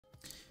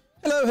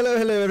Hello, hello,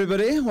 hello,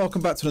 everybody.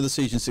 Welcome back to another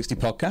Season 60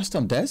 podcast.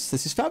 I'm Des.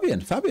 This is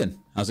Fabian. Fabian,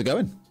 how's it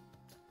going?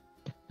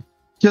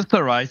 Just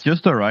all right,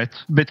 just all right.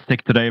 A bit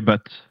sick today,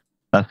 but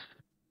that's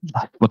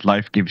what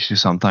life gives you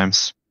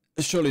sometimes.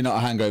 Surely not a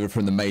hangover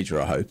from the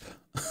major, I hope.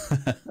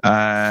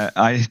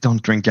 I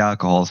don't drink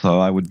alcohol,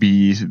 so I would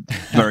be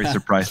very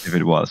surprised if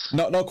it was.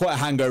 Not quite a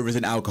hangover as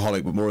an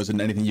alcoholic, but more as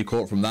in anything you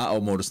caught from that,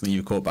 or more just something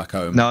you caught back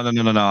home? No.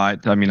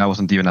 I mean, I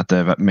wasn't even at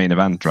the main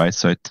event, right?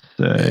 So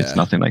it's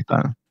nothing like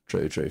that.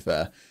 True,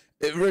 fair.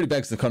 It really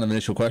begs the kind of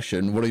initial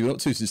question: what have you been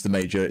up to since the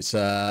major?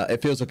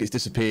 It feels like it's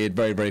disappeared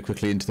very, very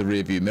quickly into the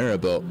rearview mirror.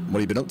 But what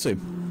have you been up to?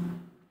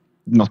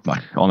 Not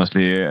much,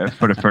 honestly.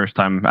 For the first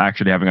time,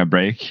 actually having a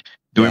break,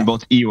 doing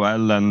both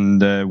EOL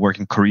and work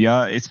in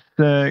Korea, it's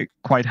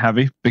quite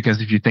heavy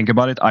because if you think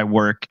about it, I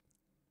work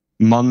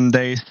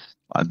Mondays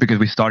because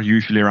we start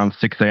usually around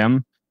 6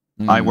 a.m.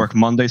 I work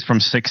Mondays from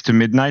 6 to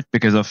midnight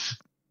because of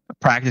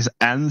practice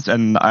ends,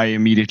 and I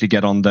immediately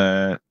get on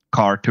the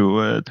car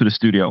to the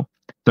studio.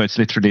 So it's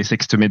literally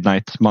 6 to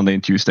midnight, Monday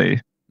and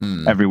Tuesday,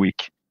 every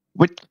week,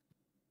 which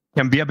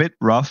can be a bit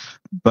rough,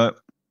 but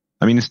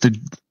I mean, it's the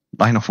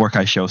line of work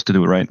I chose to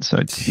do, right? So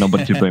it's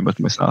nobody to blame but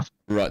myself.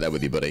 Right there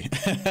with you, buddy.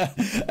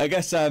 I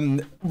guess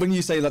when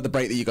you say like the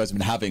break that you guys have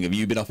been having, have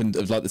you been off,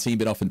 have like the team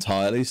been off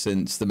entirely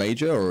since the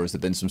major, or has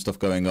there been some stuff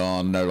going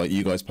on? No, like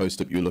you guys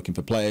posted up, you were looking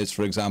for players,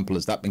 for example.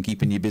 Has that been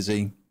keeping you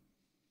busy?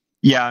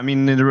 Yeah, I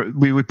mean,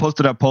 we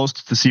posted a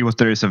post to see what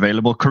there is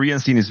available.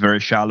 Korean scene is very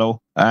shallow,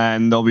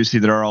 and obviously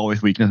there are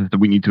always weaknesses that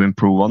we need to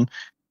improve on.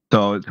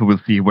 So we'll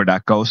see where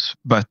that goes,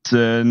 but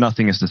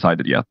nothing is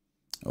decided yet.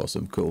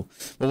 Awesome, cool.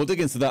 Well, we'll dig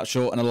into that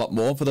short and a lot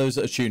more for those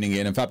that are tuning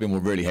in. And Fabian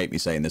will really hate me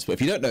saying this, but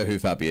if you don't know who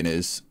Fabian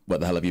is, what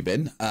the hell have you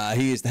been?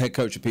 He is the head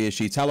coach of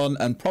PSG Talon,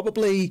 and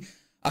probably,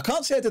 I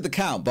can't say I did the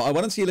count, but I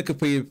went into your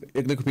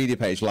Wikipedia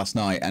page last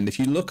night, and if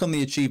you look on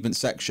the achievements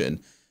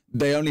section,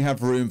 they only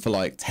have room for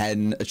like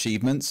 10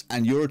 achievements,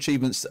 and your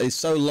achievements is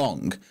so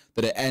long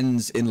that it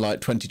ends in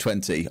like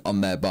 2020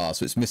 on their bar.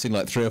 So it's missing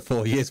like 3 or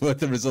 4 years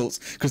worth of results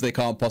because they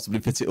can't possibly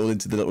fit it all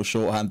into the little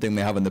shorthand thing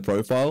they have in the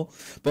profile.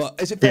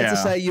 But is it fair to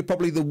say you're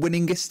probably the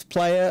winningest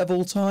player of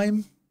all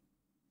time?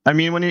 I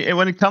mean, when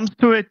it comes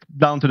to it,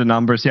 down to the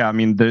numbers, yeah, I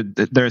mean,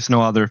 there is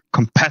no other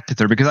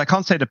competitor because I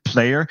can't say the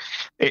player.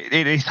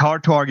 It is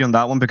hard to argue on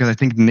that one because I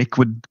think Nick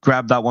would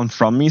grab that one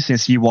from me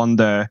since he won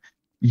the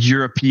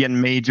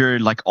European major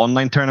like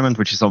online tournament,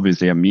 which is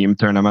obviously a meme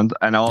tournament,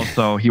 and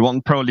also he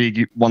won Pro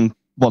League one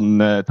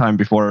time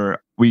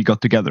before we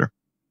got together.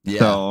 Yeah.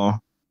 So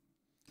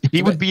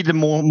he would be the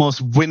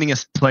most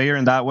winningest player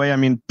in that way. I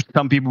mean,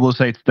 some people will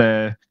say it's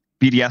the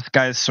BDS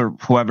guys or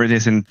whoever it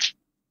is in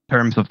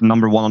terms of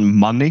number one on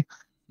money,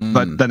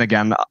 but then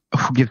again,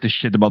 who gives a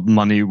shit about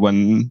money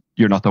when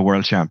you're not a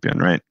world champion,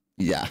 right?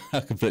 Yeah,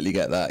 I completely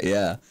get that.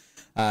 Yeah.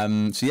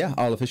 So yeah,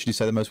 I'll officially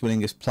say the most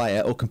winningest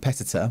player or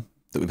competitor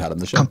that we've had on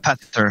the show.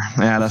 Competitor.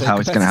 Yeah, that's how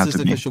it's going to have to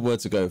be. The official word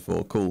to go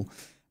for. Cool.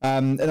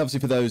 And obviously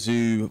for those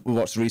who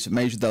watched the recent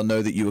major, they'll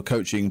know that you were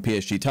coaching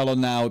PSG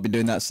Talon now. We've been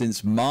doing that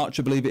since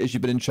March, I believe it is.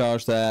 You've been in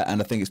charge there. And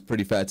I think it's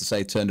pretty fair to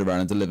say turned around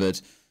and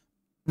delivered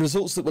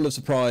results that will have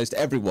surprised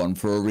everyone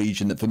for a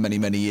region that for many,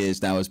 many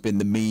years now has been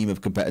the meme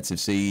of competitive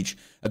siege.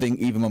 I think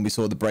even when we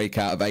saw the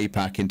breakout of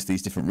APAC into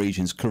these different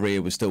regions,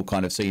 Korea was still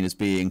kind of seen as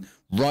being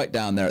right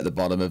down there at the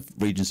bottom of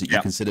regions that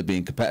you consider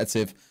being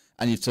competitive.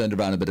 And you've turned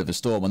around a bit of a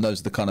storm, and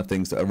those are the kind of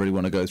things that I really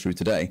want to go through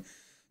today.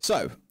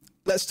 So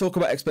let's talk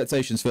about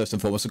expectations first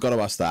and foremost. I've got to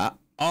ask that.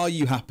 Are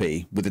you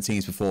happy with the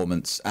team's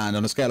performance? And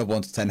on a scale of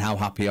 1 to 10, how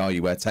happy are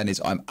you? Where 10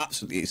 is I'm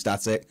absolutely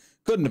ecstatic,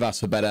 couldn't have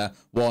asked for better.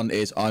 1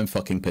 is I'm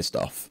fucking pissed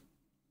off.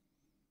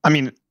 I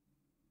mean,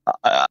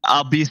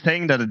 I'll be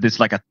saying that it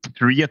is like a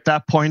 3 at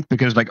that point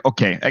because, like,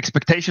 okay,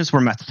 expectations were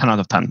met 10 out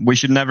of 10. We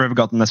should never have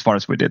gotten as far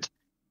as we did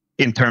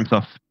in terms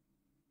of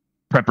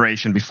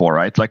preparation before,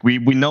 right? Like we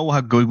know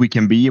how good we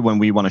can be when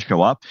we want to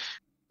show up,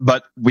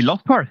 but we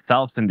lost to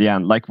ourselves in the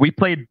end. Like we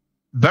played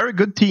very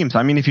good teams.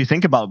 I mean, if you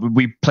think about it,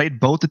 we played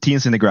both the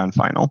teams in the grand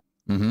final,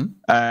 and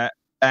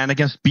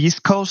against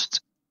Beast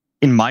Coast,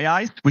 in my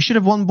eyes, we should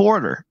have won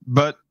border,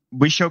 but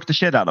we choked the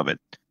shit out of it.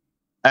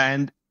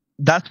 And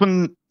that's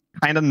when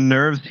kind of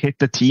nerves hit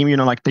the team. You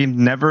know, like they've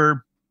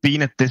never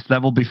been at this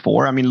level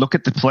before. I mean, look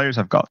at the players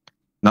I've got.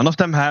 None of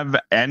them have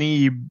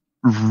any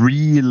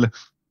real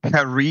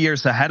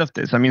careers ahead of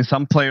this. I mean,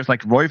 some players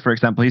like Roy, for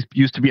example, he's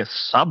used to be a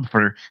sub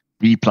for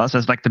D+.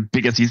 That's like the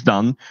biggest he's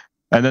done.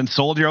 And then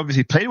Soldier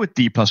obviously played with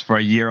D+ for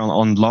a year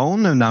on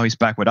loan, and now he's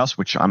back with us,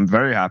 which I'm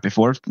very happy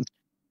for.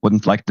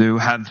 Wouldn't like to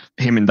have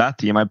him in that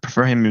team. I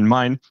prefer him in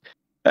mine.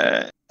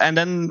 And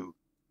then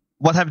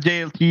what have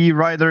JLT,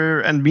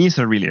 Ryder, and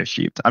Misa really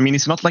achieved? I mean,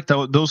 it's not like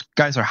those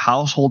guys are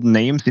household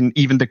names in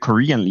even the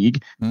Korean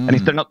League. And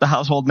if they're not the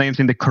household names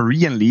in the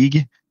Korean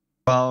League,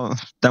 well,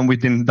 then we've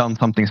done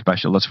something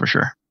special, that's for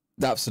sure.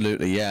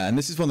 Absolutely, yeah. And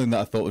this is one thing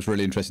that I thought was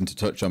really interesting to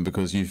touch on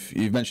because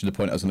you've mentioned a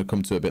point I was going to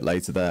come to a bit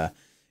later there,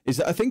 is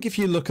that I think if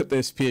you look at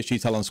this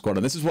PSG Talon squad,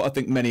 and this is what I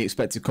think many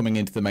expected coming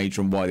into the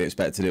major and why they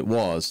expected it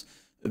was,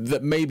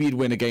 that maybe you'd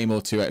win a game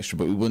or two extra,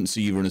 but we wouldn't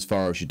see you run as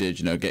far as you did.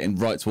 You know, getting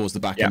right towards the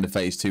back end of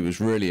phase 2 was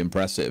really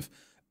impressive.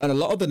 And a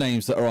lot of the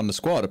names that are on the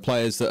squad are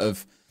players that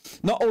have,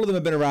 not all of them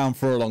have been around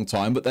for a long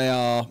time, but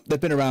they've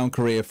been around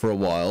Korea for a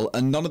while,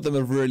 and none of them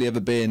have really ever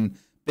been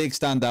big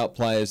standout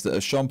players that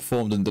have shown,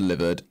 performed and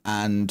delivered.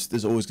 And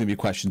there's always going to be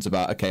questions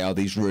about, okay, are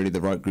these really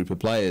the right group of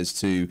players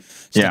to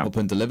step up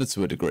and deliver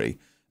to a degree?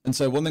 And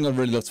so one thing I'd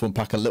really love to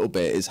unpack a little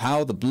bit is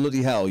how the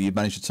bloody hell you've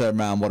managed to turn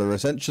around what are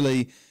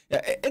essentially,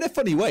 in a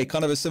funny way,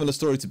 kind of a similar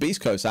story to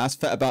Beast Coast. I asked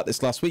Fet about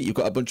this last week. You've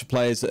got a bunch of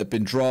players that have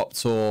been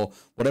dropped or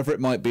whatever it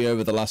might be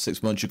over the last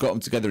 6 months. You've got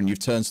them together and you've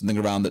turned something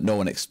around that no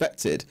one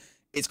expected.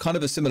 It's kind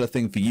of a similar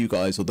thing for you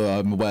guys, although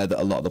I'm aware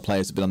that a lot of the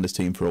players have been on this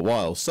team for a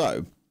while.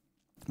 So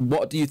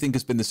what do you think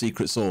has been the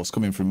secret sauce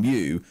coming from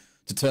you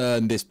to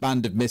turn this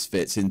band of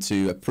misfits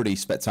into a pretty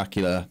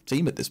spectacular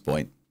team at this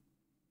point?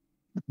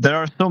 There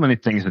are so many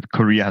things that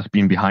Korea has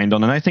been behind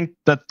on, and I think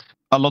that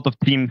a lot of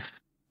teams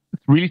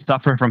really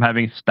suffer from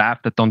having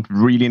staff that don't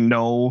really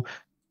know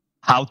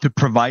how to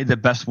provide the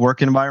best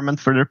work environment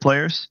for their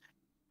players.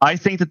 I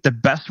think that the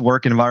best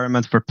work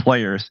environment for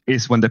players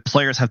is when the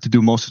players have to do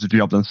most of the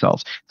job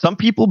themselves. Some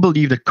people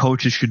believe that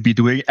coaches should be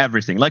doing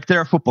everything, like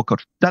they're a football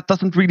coach. That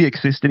doesn't really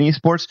exist in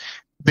esports,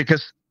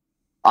 because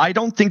I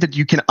don't think that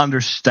you can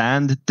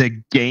understand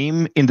the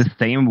game in the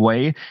same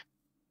way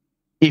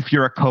if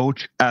you're a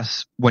coach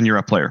as when you're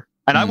a player.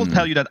 And I will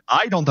tell you that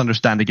I don't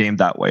understand the game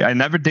that way. I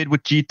never did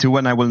with G2,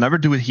 and I will never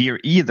do it here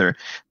either.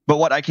 But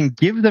what I can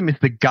give them is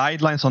the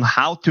guidelines on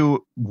how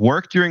to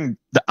work during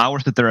the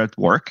hours that they're at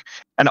work.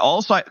 And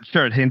also,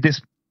 sure, in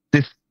this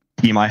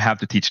team, I have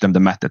to teach them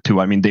the method too.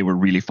 I mean, they were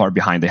really far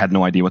behind. They had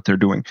no idea what they're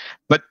doing.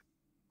 But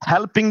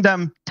helping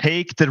them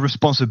take the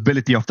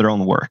responsibility of their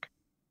own work.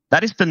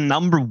 That is the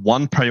number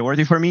one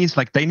priority for me. It's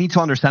like they need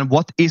to understand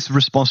what is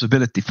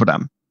responsibility for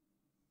them.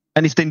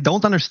 And if they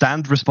don't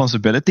understand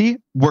responsibility,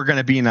 we're going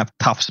to be in a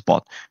tough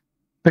spot,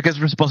 because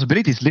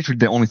responsibility is literally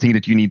the only thing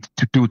that you need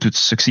to do to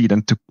succeed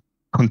and to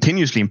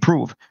continuously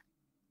improve.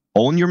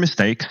 Own your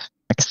mistakes,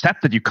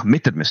 accept that you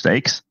committed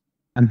mistakes,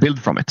 and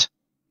build from it.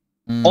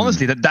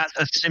 Honestly, that's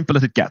as simple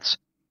as it gets.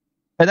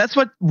 And that's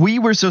what we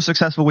were so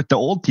successful with the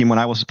old team when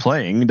I was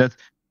playing, that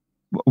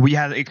we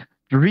had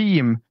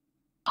extreme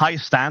high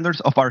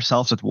standards of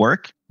ourselves at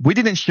work. We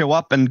didn't show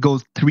up and go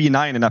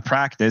 3-9 in a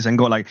practice and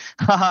go like,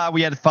 haha,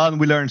 we had fun,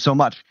 we learned so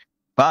much.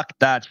 Fuck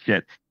that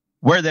shit.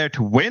 We're there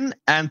to win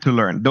and to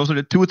learn. Those are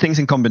the two things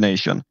in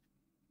combination.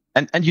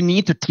 And you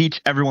need to teach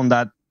everyone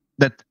that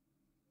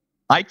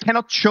I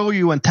cannot show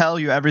you and tell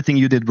you everything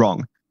you did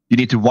wrong. You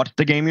need to watch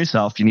the game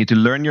yourself. You need to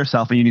learn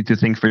yourself, and you need to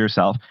think for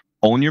yourself.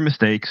 Own your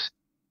mistakes.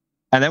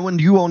 And then when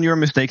you own your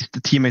mistakes, the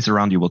teammates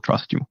around you will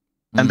trust you.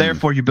 And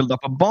therefore, you build up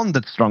a bond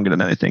that's stronger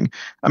than anything.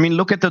 I mean,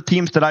 look at the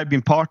teams that I've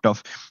been part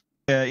of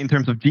in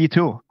terms of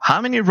G2.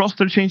 How many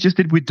roster changes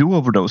did we do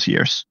over those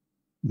years?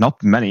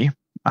 Not many.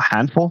 A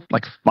handful,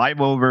 like 5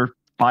 over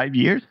 5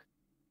 years.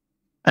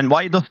 And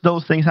why does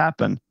those things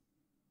happen?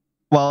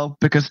 Well,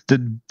 because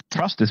the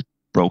trust is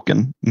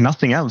broken.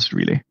 Nothing else,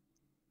 really.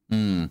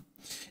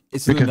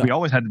 It's because we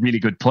always had really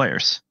good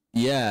players.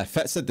 Yeah,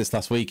 Fet said this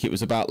last week. It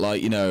was about,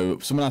 like, you know,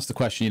 someone asked the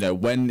question, you know,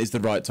 when is the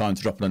right time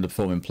to drop an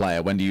underperforming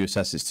player? When do you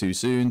assess it's too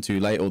soon,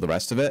 too late, all the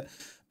rest of it?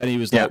 And he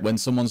was like, when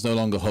someone's no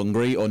longer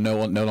hungry or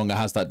no longer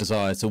has that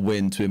desire to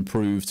win, to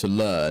improve, to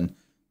learn,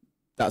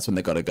 that's when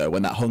they got to go.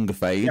 When that hunger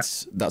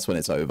fades, that's when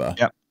it's over.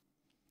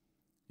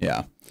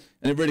 Yeah.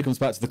 And it really comes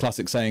back to the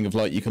classic saying of,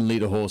 like, you can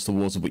lead a horse to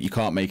water, but you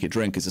can't make it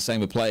drink. It's the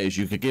same with players.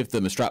 You could give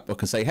them a strap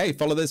book and say, hey,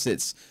 follow this.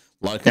 It's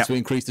likely to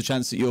increase the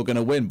chance that you're going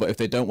to win. But if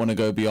they don't want to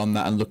go beyond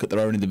that and look at their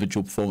own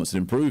individual performance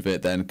and improve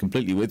it, then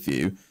completely with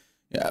you,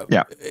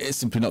 it's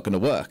simply not going to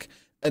work.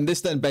 And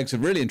this then begs a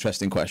really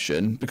interesting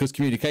question, because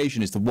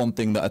communication is the one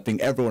thing that I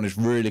think everyone is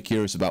really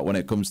curious about when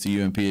it comes to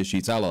you and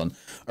PSG Talon.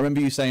 I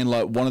remember you saying,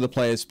 like, one of the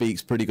players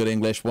speaks pretty good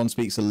English, one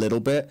speaks a little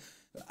bit.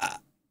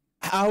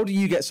 How do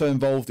you get so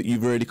involved that you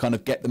really kind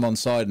of get them on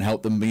side and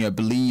help them, you know,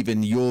 believe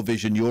in your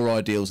vision, your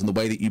ideals, and the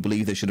way that you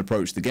believe they should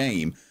approach the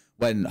game,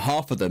 when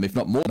half of them, if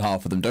not more than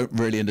half of them, don't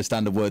really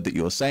understand a word that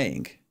you're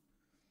saying?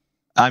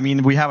 I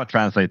mean, we have a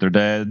translator.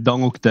 The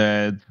Donguk,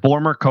 the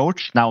former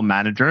coach, now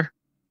manager,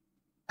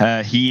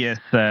 he is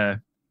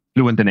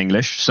fluent in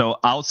English. So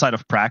outside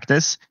of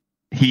practice,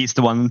 he's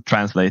the one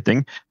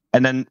translating.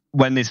 And then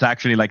when it's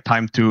actually like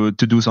time to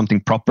do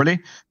something properly,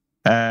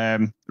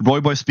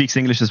 Royboy speaks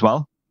English as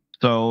well.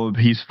 So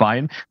he's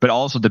fine. But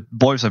also the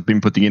boys have been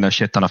putting in a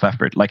shit ton of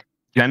effort. Like,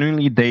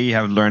 genuinely, they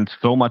have learned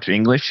so much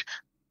English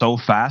so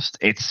fast.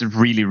 It's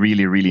really,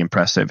 really, really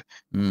impressive.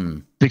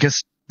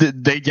 Because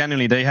they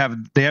genuinely, they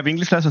have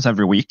English lessons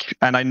every week.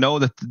 And I know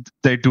that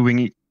they're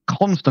doing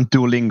constant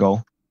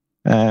Duolingo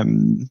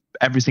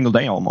every single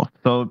day almost.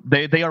 So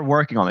they are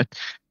working on it.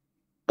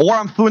 Or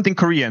I'm fluent in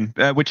Korean,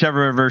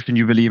 whichever version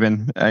you believe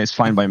in is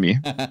fine by me.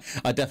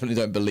 I definitely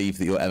don't believe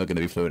that you're ever going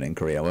to be fluent in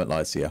Korean. I won't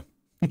lie to you.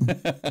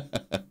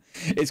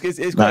 It's quite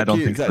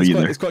cute.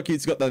 It's quite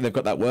cute. They've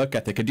got that work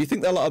ethic. And do you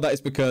think that a lot of that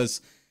is because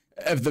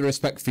of the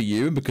respect for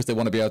you, and because they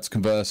want to be able to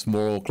converse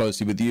more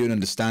closely with you and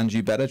understand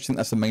you better? Do you think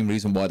that's the main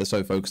reason why they're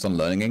so focused on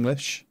learning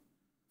English?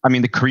 I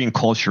mean, the Korean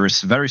culture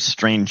is very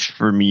strange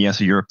for me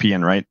as a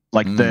European, right?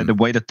 Like the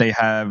way that they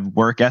have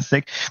work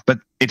ethic, but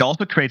it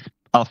also creates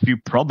a few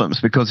problems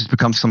because it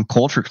becomes some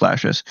culture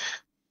clashes.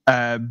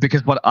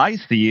 Because what I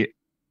see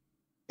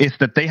is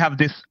that they have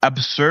this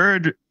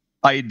absurd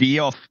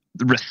idea of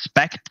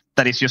respect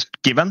that is just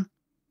given.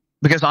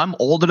 Because I'm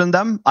older than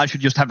them, I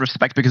should just have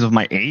respect because of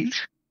my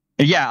age.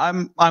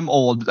 Yeah, I'm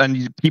old,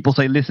 and people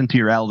say listen to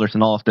your elders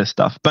and all of this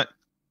stuff, but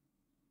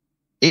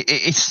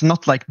it's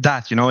not like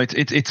that, you know.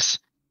 It's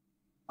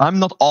I'm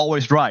not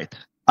always right.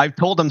 I've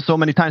told them so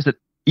many times that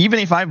even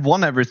if I've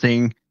won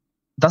everything,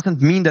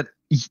 doesn't mean that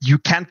you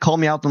can't call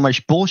me out on my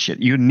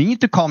bullshit. You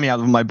need to call me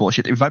out on my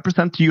bullshit. If I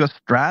present to you a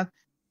strat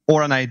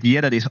or an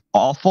idea that is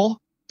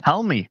awful,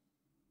 tell me,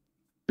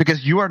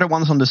 because you are the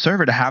ones on the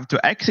server that have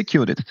to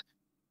execute it.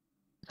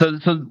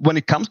 So when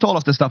it comes to all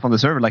of the stuff on the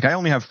server, like I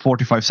only have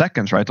 45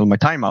 seconds, right, on my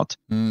timeout.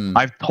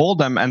 I've told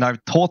them and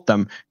I've taught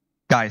them,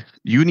 guys,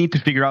 you need to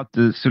figure out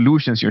the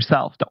solutions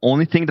yourself. The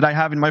only thing that I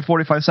have in my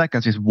 45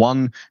 seconds is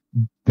one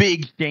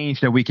big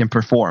change that we can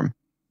perform,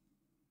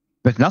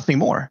 but nothing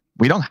more.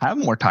 We don't have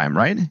more time,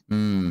 right?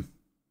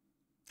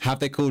 Have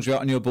they called you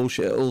out on your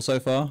bullshit at all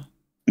so far?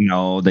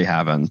 No, they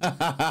haven't.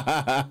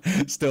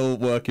 Still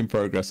work in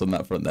progress on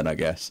that front then, I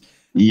guess.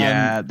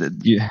 Yeah,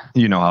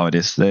 you know how it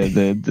is.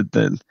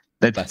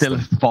 That's still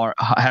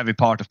a heavy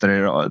part of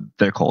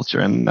their culture.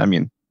 And I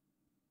mean,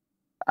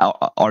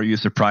 are you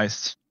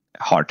surprised?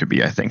 Hard to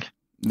be, I think.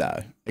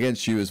 No,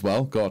 against you as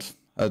well. God,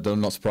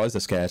 I'm not surprised they're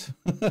scared.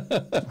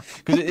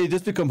 Because it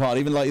does become hard.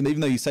 Even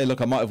though you say,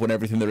 look, I might have won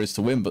everything there is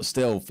to win, but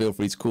still feel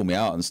free to call me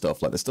out and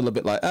stuff. Like they're still a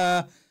bit like,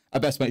 I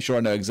best make sure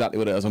I know exactly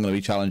what it is I'm going to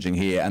be challenging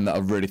here, and that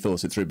I've really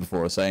thought it through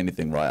before I say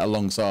anything. Right,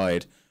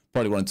 alongside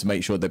probably wanting to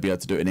make sure they'd be able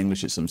to do it in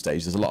English at some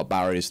stage. There's a lot of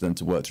barriers for them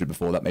to work through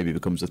before that maybe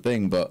becomes a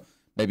thing, but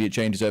maybe it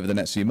changes over the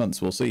next few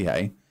months. We'll see,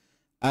 hey?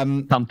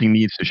 Something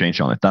needs to change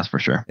on it, that's for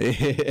sure.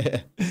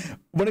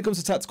 When it comes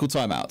to tactical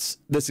timeouts,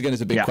 this again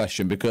is a big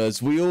question,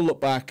 because we all look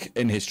back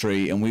in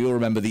history and we all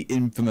remember the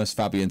infamous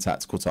Fabian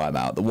tactical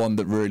timeout, the one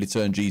that really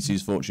turned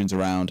G2's fortunes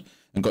around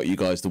and got you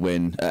guys the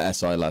win at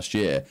SI last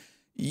year.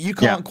 You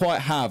can't quite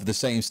have the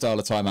same style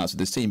of timeouts with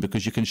this team,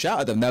 because you can shout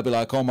at them. They'll be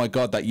like, oh my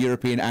God, that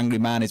European angry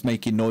man is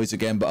making noise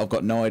again, but I've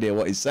got no idea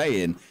what he's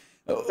saying.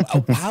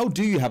 How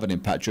do you have an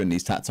impact during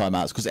these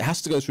timeouts? Because it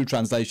has to go through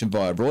translation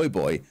via Roy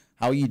Boy.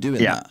 How are you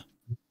doing that?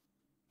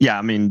 Yeah,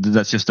 I mean,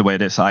 that's just the way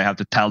it is. I have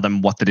to tell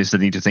them what it is they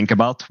need to think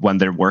about when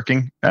they're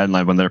working and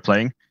like when they're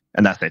playing.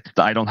 And that's it.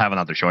 I don't have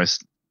another choice.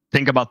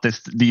 Think about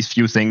these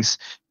few things,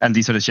 and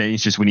these are the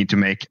changes we need to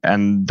make,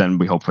 and then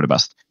we hope for the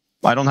best.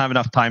 I don't have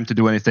enough time to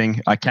do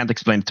anything. I can't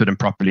explain it to them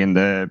properly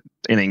in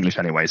English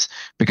anyways,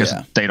 because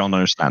they don't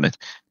understand it.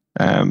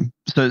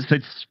 So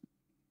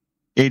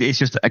it's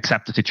just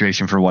accept the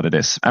situation for what it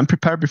is and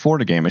prepare before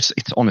the game. It's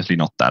honestly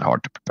not that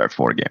hard to prepare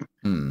for a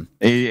game.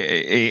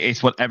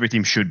 It's what every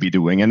team should be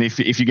doing. And if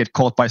you get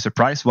caught by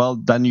surprise, well,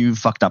 then you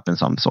fucked up in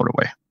some sort of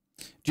way.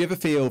 Do you ever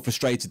feel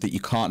frustrated that you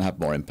can't have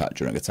more impact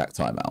during attack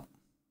timeout?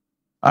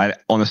 I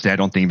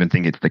don't even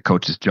think it's the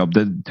coach's job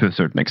to a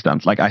certain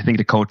extent. Like, I think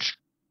the coach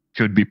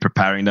should be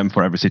preparing them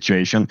for every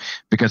situation,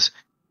 because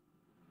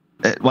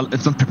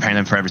it's not preparing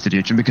them for every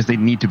situation, because they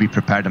need to be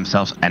prepared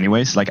themselves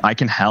anyways. Like, I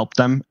can help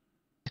them.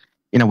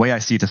 In a way, I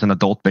see it as an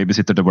adult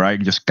babysitter where I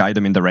just guide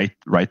them in the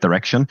right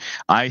direction.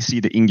 I see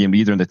the in-game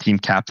leader and the team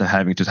captain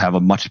having to have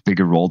a much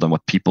bigger role than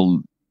what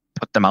people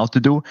put them out to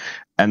do.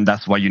 And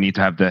that's why you need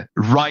to have the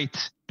right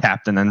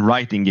captain and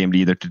right in-game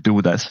leader to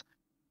do this.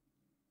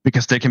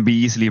 Because they can be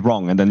easily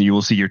wrong, and then you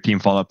will see your team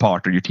fall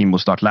apart, or your team will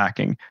start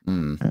lacking.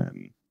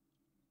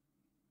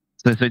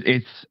 So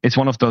it's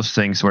one of those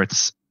things where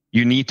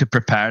you need to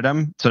prepare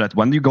them so that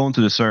when you go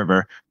into the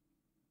server,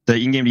 the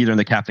in-game leader and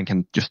the captain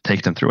can just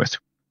take them through it.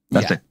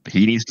 That's it.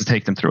 He needs to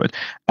take them through it.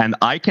 And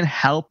I can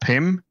help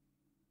him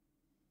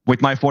with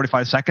my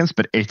 45 seconds,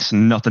 but it's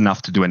not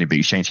enough to do any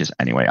big changes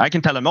anyway. I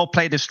can tell him,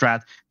 play this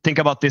strat. Think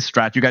about this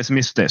strat. You guys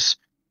missed this.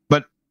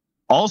 But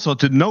also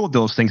to know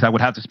those things, I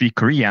would have to speak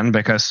Korean,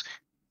 because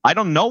I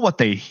don't know what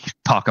they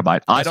talk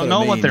about. I don't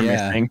know what they're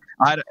missing.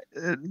 I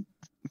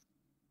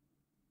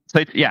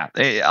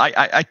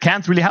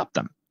can't really help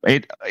them.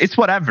 It's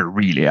whatever,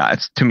 really.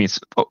 To me,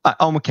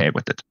 I'm okay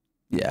with it.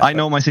 Yeah, I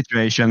know my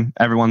situation.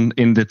 Everyone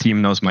in the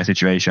team knows my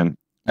situation,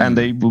 and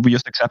they will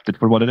just accept it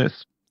for what it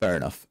is. Fair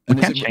enough. We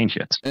can't change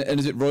it. And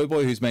is it Roy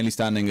Boy who's mainly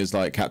standing as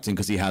like captain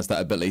because he has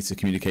that ability to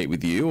communicate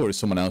with you, or is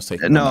someone else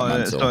taking that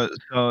mantle?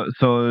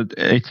 So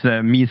it's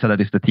Misa that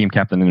is the team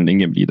captain and an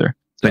in-game leader.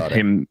 So it's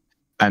him,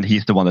 and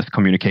he's the one that's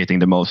communicating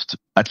the most,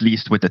 at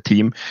least with the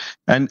team.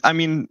 And I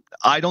mean,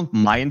 I don't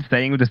mind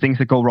saying the things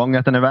that go wrong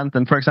at an event.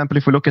 And for example,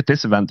 if we look at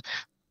this event,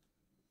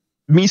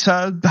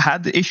 Misa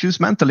had issues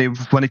mentally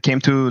when it came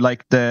to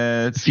like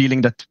the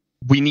feeling that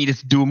we needed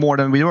to do more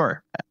than we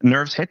were.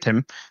 Nerves hit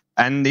him.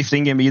 And if the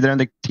in-game leader and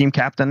the team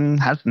captain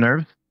has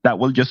nerves, that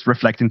will just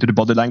reflect into the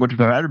body language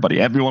of everybody.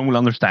 Everyone will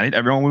understand it.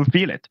 Everyone will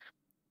feel it.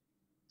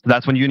 So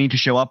that's when you need to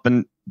show up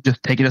and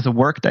just take it as a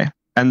work day.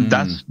 And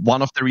that's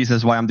one of the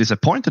reasons why I'm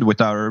disappointed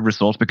with our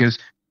results, because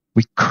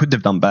we could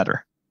have done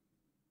better.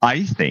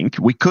 I think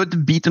we could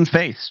have beaten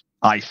FaZe.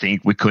 I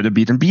think we could have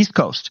beaten Beast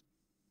Coast.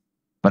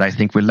 But I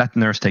think we let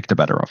Nurse take the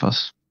better of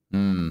us.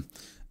 And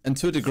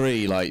to a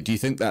degree, like, do you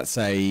think that's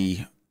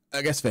I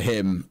guess for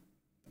him,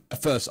 a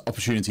first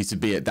opportunity to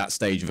be at that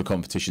stage of a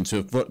competition, to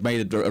have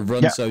made a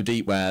run so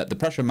deep where the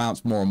pressure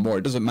mounts more and more?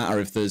 It doesn't matter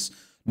if there's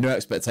no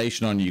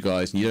expectation on you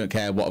guys, and you don't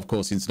care what, of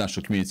course, the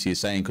international community is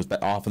saying, because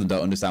half of them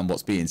don't understand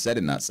what's being said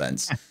in that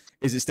sense.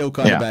 Is it still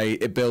kind of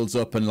it builds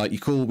up and like,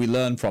 you're cool, we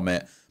learn from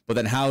it, but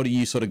then how do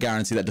you sort of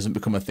guarantee that doesn't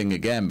become a thing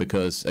again?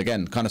 Because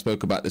again, kind of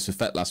spoke about this with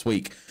Fett last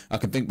week. I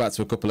can think back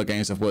to a couple of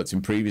games I've worked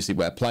in previously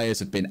where players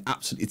have been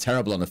absolutely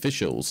terrible on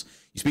officials.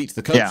 You speak to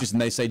the coaches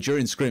and they say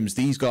during scrims,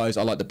 these guys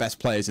are like the best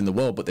players in the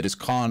world, but they just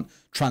can't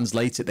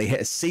translate it. They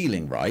hit a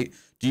ceiling, right?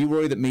 Do you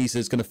worry that Misa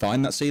is going to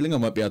find that ceiling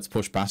and won't be able to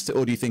push past it?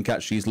 Or do you think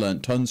actually he's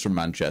learned tons from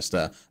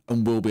Manchester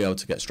and will be able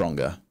to get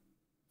stronger?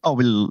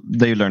 Oh,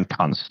 they learn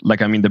tons.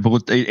 Like, I mean,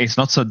 it's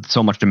not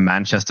so much the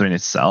Manchester in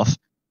itself.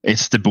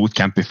 It's the boot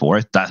camp before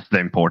it. That's the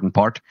important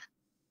part.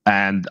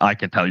 And I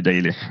can tell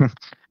you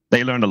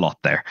they learned a lot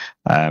there.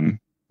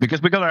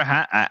 Because we got our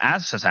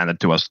asses handed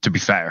to us, to be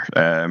fair.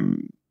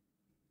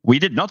 We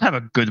did not have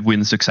a good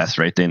win success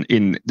rate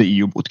in the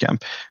EU boot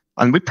camp.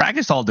 And we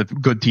practiced all the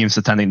good teams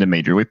attending the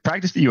major. We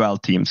practiced the UL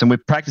teams and we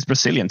practiced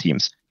Brazilian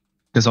teams,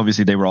 because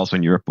obviously they were also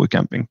in Europe boot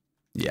camping.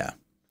 Yeah.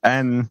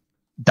 And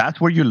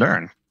that's where you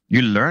learn.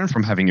 You learn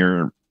from having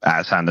your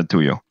ass handed to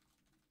you.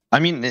 I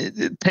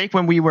mean, take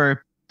when we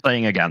were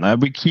playing again.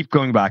 We keep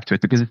going back to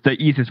it because it's the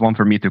easiest one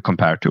for me to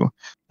compare to.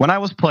 When I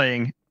was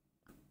playing,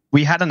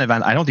 we had an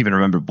event. I don't even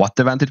remember what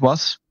event it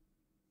was,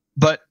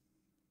 but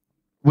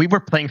we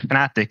were playing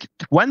Fnatic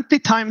 20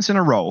 times in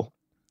a row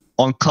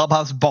on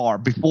Clubhouse Bar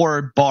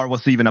before Bar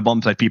was even a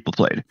bomb site people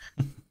played,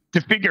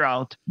 to figure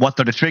out what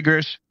are the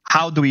triggers,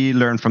 how do we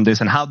learn from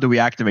this, and how do we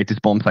activate this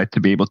bomb site to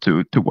be able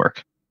to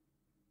work.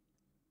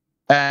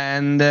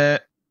 And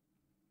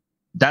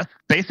that's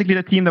basically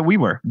the team that we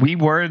were. We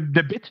were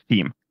the bit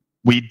team.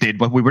 We did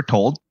what we were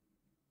told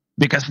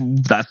because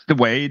that's the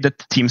way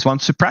that teams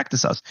want to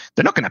practice us.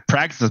 They're not going to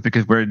practice us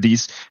because we're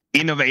these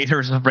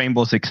innovators of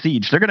Rainbow Six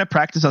Siege. They're going to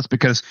practice us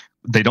because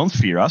they don't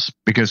fear us,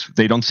 because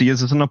they don't see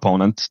us as an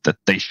opponent that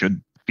they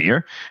should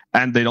fear,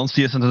 and they don't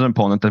see us as an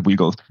opponent that we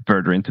go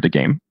further into the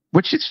game,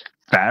 which is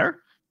fair.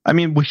 I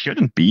mean, we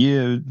shouldn't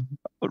be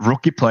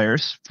rookie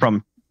players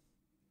from,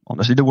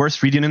 honestly, the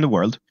worst region in the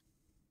world.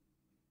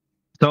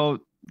 So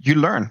you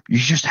learn. You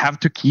just have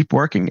to keep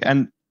working.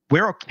 And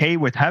we're okay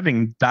with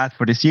having that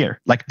for this year.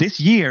 Like, this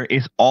year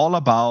is all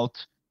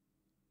about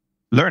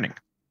learning.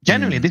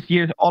 Genuinely, this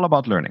year is all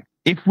about learning.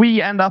 If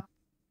we end up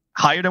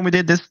higher than we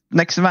did this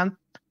next event,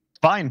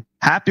 fine.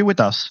 Happy with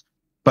us.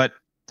 But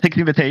Six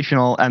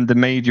Invitational and the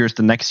majors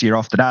the next year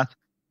after that,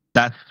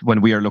 that's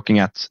when we are looking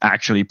at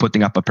actually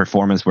putting up a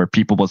performance where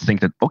people will think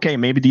that, okay,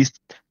 maybe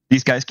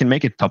these guys can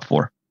make it top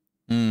 4.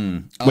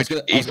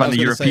 If the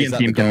European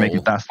team can make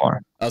it that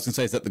far. I was going to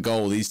say, is that the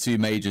goal? These 2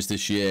 majors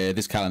this year,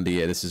 this calendar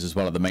year, this is as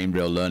well of the main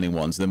real learning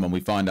ones. Then when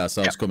we find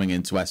ourselves coming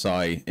into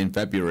SI in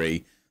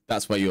February,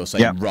 that's where you're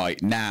saying,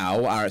 right,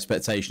 now our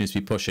expectation is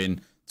to be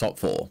pushing top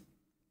 4.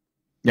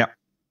 Yeah.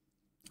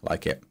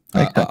 Like it.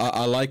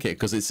 I like it,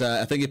 because it's,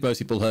 I think if most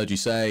people heard you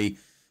say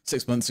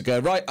 6 months ago,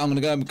 right, I'm going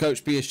to go and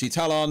coach PSG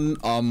Talon,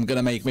 I'm going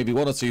to make maybe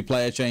 1 or 2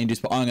 player changes,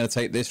 but I'm going to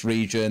take this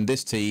region,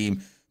 this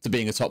team, to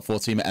being a top 4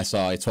 team at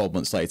SI 12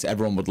 months later,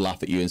 everyone would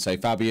laugh at you and say,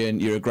 Fabian,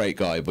 you're a great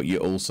guy, but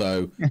you're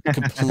also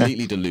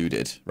completely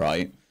deluded,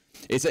 right?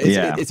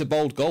 It's a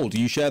bold goal.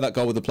 Do you share that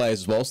goal with the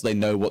players as well, so they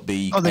know what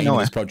the aim of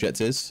this project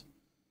is?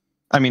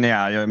 I mean,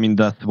 yeah, I mean,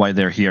 that's why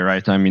they're here,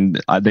 right? I mean,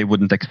 they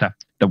wouldn't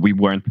accept that we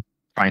weren't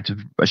trying to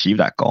achieve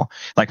that goal.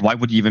 Like, why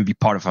would you even be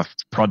part of a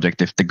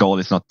project if the goal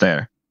is not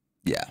there?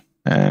 Yeah.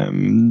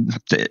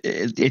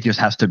 It just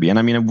has to be. And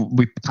I mean,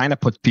 we kind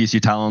of put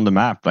PSG Talon on the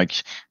map. Like,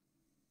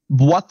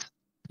 what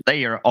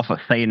player of a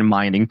sane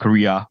mind in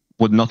Korea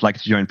would not like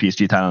to join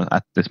PSG Talon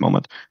at this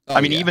moment?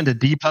 I mean, even the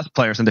D+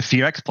 players and the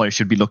FearX players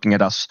should be looking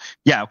at us.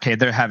 Yeah, okay,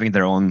 they're having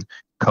their own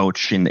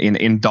coach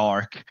in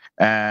Dark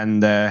and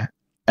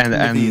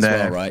Mitty as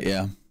well, right?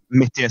 Yeah,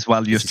 Mitty as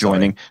well, just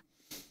joining.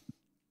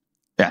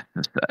 Yeah,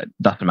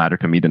 doesn't matter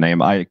to me the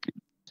name. I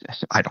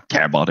don't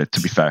care about it,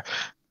 to be fair.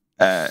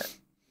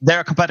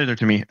 They're a competitor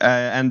to me,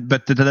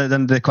 but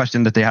then the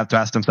question that they have to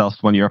ask themselves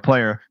when you're a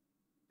player: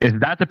 is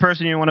that the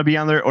person you want to be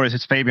under, or is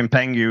it Fabian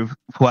Pengu,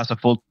 who has a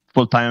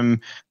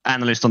full-time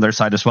analyst on their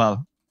side as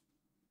well?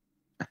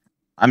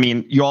 I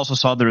mean, you also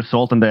saw the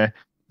result and the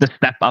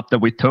step up that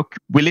we took.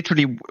 We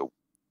literally,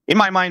 in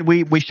my mind,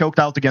 we choked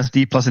out against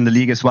D+ in the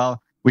league as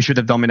well. We should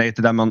have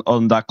dominated them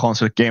on that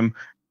concert game.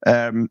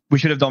 We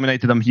should have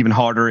dominated them even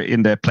harder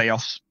in the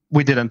playoffs.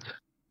 We didn't,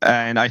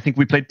 and I think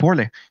we played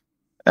poorly.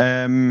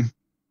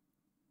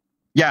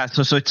 Yeah,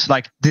 so it's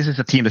like, this is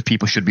a team that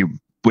people should be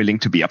willing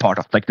to be a part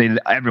of. Like,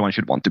 everyone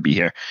should want to be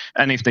here,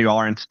 and if they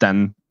aren't,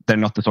 then they're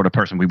not the sort of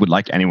person we would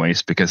like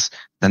anyways, because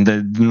then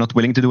they're not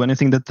willing to do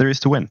anything that there is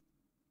to win.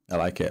 I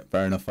like it.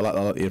 Fair enough. I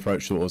like the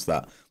approach towards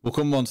that. We'll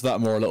come on to that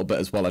more a little bit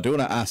as well. I do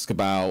want to ask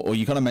about, or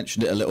you kind of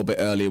mentioned it a little bit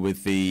earlier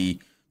with the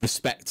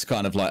respect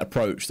kind of like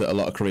approach that a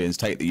lot of Koreans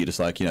take, that you just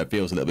like, it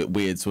feels a little bit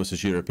weird to us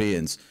as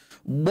Europeans.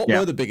 What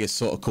were the biggest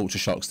sort of culture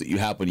shocks that you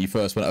had when you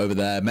first went over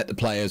there, met the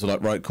players, were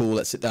like, right, cool,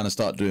 let's sit down and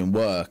start doing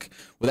work?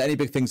 Were there any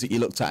big things that you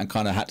looked at and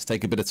kind of had to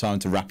take a bit of time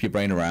to wrap your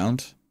brain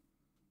around?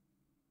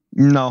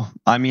 No,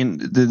 I mean,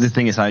 the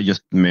thing is, I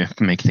just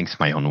make things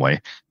my own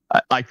way.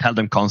 I tell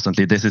them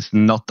constantly, this is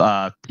not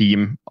a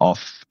team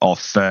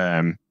this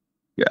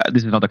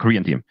is not a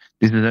Korean team.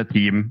 This is a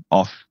team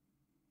of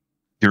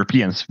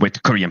Europeans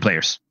with Korean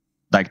players.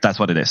 Like, that's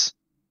what it is.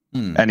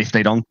 And if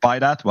they don't buy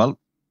that, well,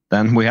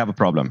 then we have a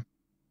problem.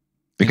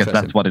 Because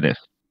that's what it is.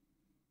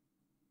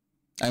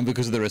 And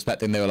because of the respect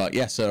thing, they were like,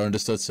 yes, sir,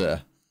 understood,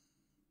 sir.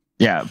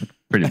 Yeah,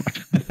 pretty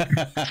much.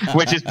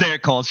 Which is their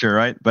culture,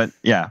 right? But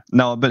yeah,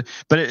 no, but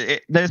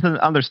there's an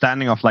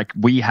understanding of like,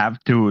 we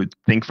have to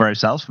think for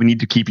ourselves. We need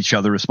to keep each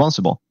other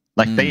responsible.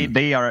 Like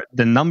they are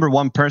the number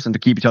one person to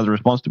keep each other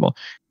responsible,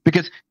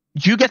 because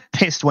you get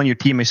pissed when your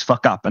teammates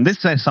fuck up, and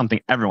this is something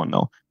everyone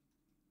knows.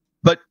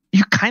 But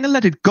you kind of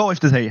let it go if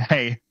they say,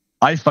 "Hey,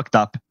 I fucked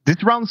up.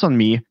 This round's on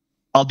me.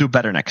 I'll do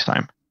better next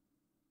time."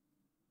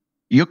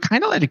 You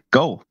kind of let it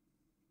go,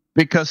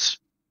 because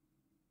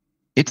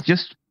it's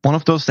just one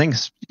of those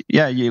things.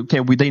 Yeah,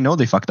 they know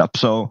they fucked up,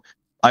 so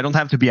I don't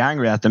have to be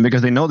angry at them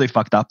because they know they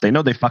fucked up. They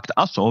know they fucked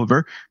us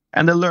over,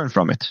 and they learn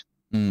from it.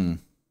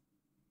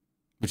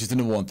 Which is the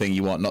number one thing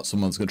you want, not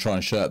someone's going to try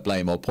and shirt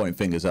blame or point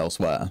fingers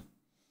elsewhere.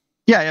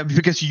 Yeah,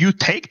 because you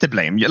take the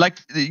blame.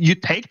 You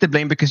take the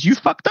blame because you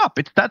fucked up.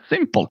 It's that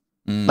simple.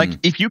 Like,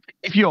 if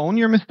you own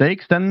your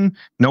mistakes, then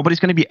nobody's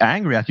going to be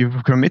angry at you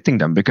for committing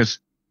them, because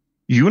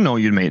you know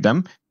you made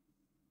them.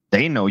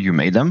 They know you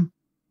made them.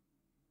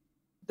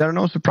 There are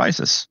no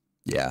surprises.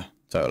 Yeah,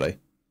 totally.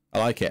 I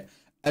like it.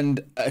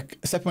 And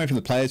step away from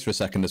the players for a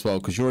second as well,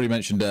 because you already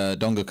mentioned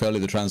Donga Curley,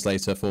 the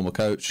translator, former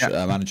coach,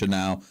 manager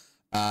now.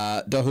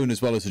 Do-hoon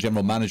as well as the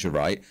general manager,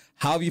 right?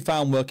 How have you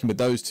found working with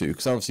those two?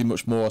 Because obviously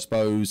much more, I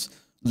suppose,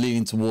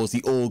 leaning towards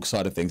the org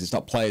side of things. It's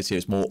not players here,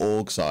 it's more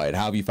org side.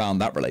 How have you found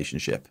that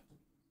relationship?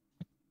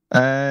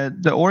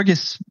 The org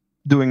is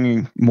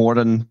doing more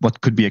than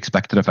what could be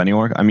expected of any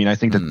org. I mean, I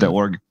think that the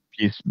org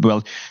is,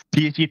 well,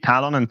 PSG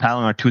Talon and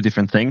Talon are two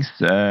different things.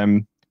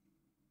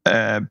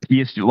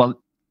 PSG,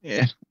 well,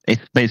 it's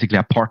basically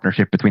a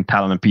partnership between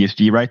Talon and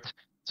PSG, right?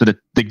 So that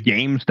the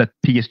games that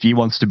PSG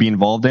wants to be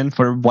involved in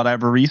for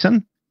whatever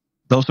reason,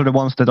 those are the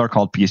ones that are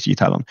called PSG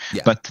Talon.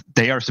 Yeah. But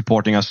they are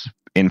supporting us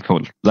in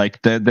full.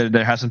 Like,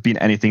 there hasn't been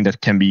anything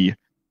that can be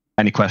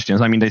any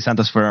questions. I mean, they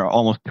sent us for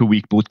almost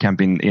 2-week boot camp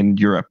in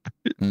Europe.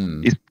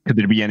 Could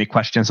there be any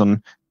questions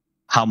on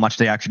how much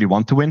they actually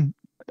want to win?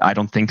 I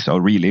don't think so,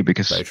 really,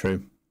 because very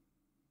true.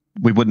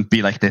 We wouldn't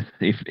be like this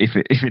if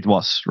it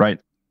was, right?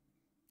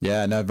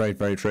 Yeah, no, very,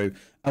 very true.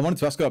 I wanted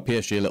to ask about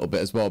PSG a little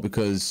bit as well,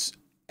 because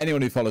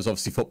anyone who follows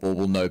obviously football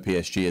will know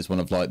PSG as one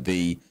of like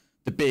the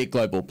big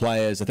global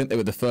players. I think they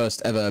were the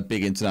first ever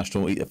big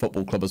international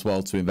football club as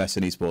well to invest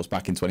in esports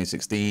back in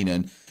 2016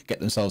 and get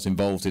themselves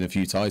involved in a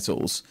few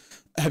titles.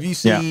 Have you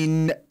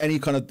seen any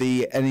of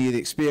the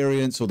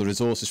experience or the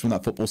resources from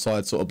that football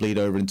side sort of bleed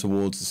over in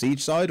towards the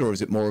Siege side, or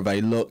is it more of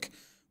a look,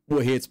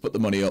 we're here to put the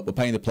money up, we're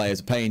paying the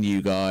players, we're paying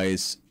you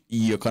guys,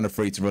 you're kind of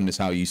free to run this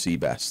how you see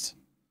best?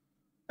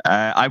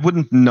 I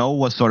wouldn't know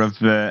what sort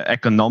of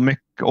economic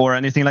or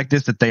anything like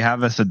this that they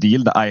have as a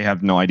deal. I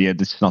have no idea.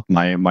 This is not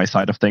my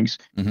side of things.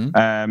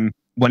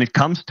 When it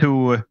comes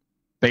to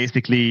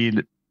basically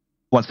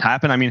what's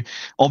happened, I mean,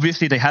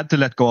 obviously they had to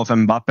let go of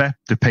Mbappe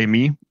to pay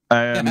me.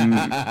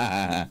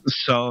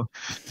 So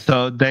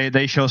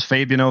they chose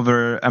Fabian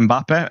over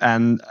Mbappe,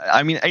 and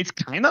I mean, it's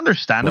kind of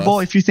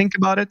understandable if you think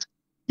about it.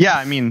 Yeah,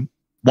 I mean,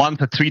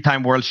 one's a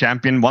 3-time world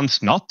champion,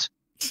 one's not.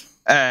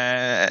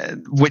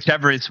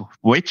 Whichever is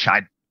which,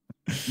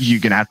 you're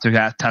gonna have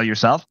to tell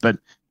yourself. But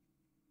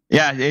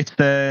yeah, it's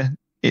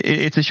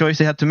a choice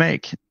they had to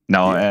make.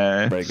 No,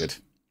 very good.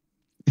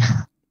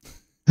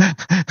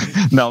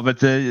 No,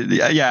 but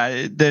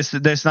yeah,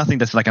 there's nothing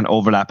that's like an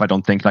overlap. I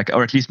don't think, like,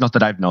 or at least not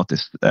that I've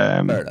noticed. Fair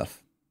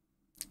enough.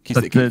 He's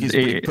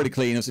pretty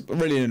clean.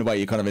 Really, in a way,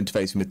 you're kind of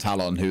interfacing with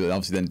Talon, who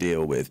obviously then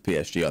deal with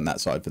PSG on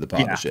that side for the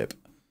partnership.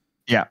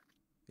 Yeah.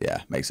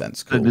 Yeah, makes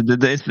sense. Cool.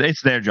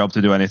 It's their job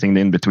to do anything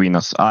in between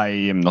us. I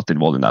am not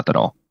involved in that at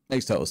all.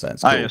 Makes total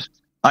sense. Cool.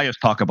 I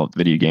just talk about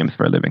video games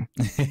for a living.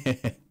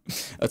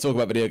 I talk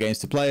about video games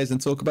to players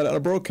and talk about it on a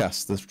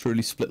broadcast. The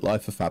truly split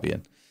life for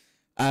Fabian.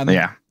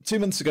 2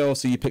 months ago,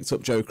 also, you picked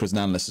up Joker as an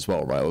analyst as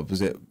well, right? Or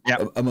was it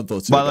a month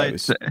or two ago?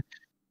 It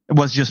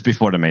was just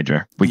before the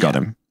major. We got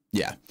him.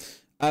 Yeah.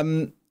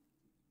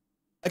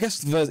 I guess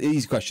the first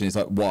easy question is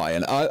like, why?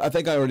 And I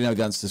think I already know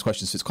the answer to this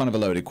question, so it's kind of a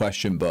loaded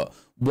question, but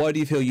why do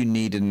you feel you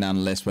needed an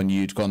analyst when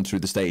you'd gone through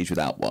the stage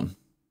without one?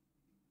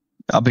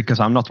 Because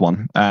I'm not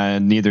one,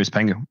 and neither is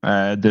Pengu.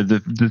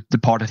 The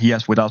part that he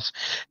has with us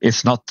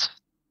is not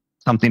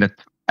something that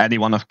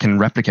anyone can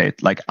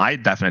replicate. Like, I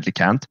definitely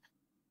can't,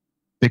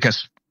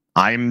 because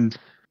I'm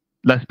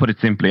let's put it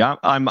simply.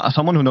 I'm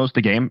someone who knows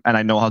the game, and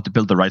I know how to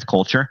build the right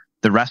culture.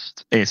 The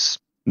rest is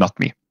not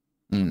me.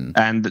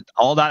 And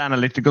all that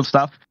analytical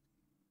stuff,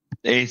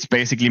 it's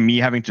basically me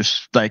having to,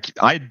 like,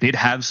 I did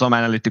have some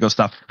analytical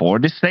stuff for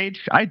this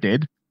stage. I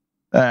did.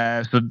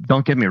 So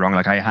don't get me wrong.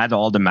 Like, I had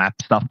all the map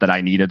stuff that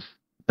I needed,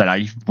 that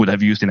I would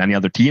have used in any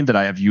other team, that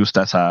I have used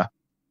as a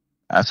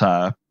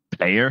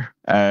player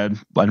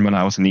when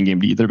I was an in-game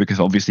leader, because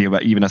obviously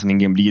even as an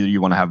in-game leader,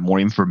 you want to have more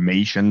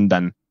information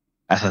than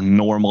as a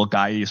normal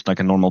guy, just like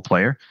a normal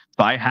player.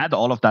 So I had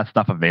all of that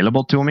stuff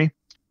available to me,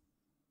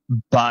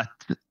 but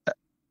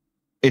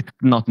it's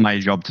not my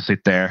job to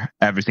sit there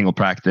every single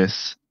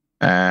practice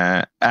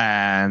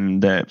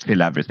and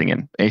fill everything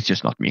in. It's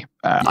just not me.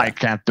 I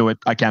can't do it.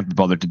 I can't be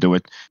bothered to do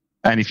it.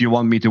 And if you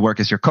want me to work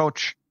as your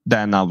coach,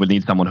 then I will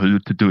need someone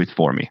to do it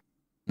for me.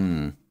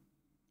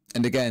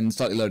 And again,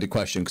 slightly loaded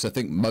question, because I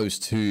think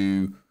most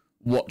who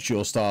watch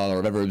your style or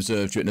have ever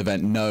observed you at an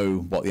event know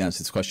what the answer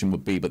to this question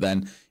would be. But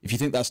then if you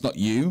think that's not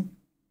you,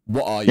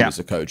 what are you as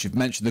a coach? You've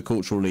mentioned the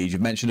cultural lead.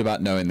 You've mentioned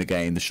about knowing the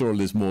game. Surely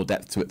there's more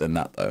depth to it than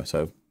that, though.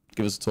 So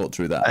give us a talk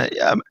through that.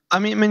 I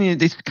mean,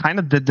 it's kind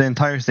of the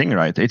entire thing,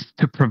 right? It's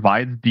to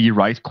provide the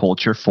right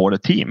culture for the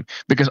team,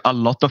 because a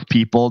lot of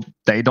people,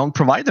 they don't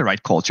provide the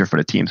right culture for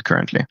the teams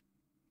currently.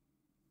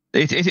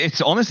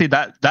 It's honestly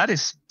that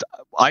is,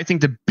 I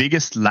think, the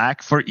biggest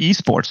lack for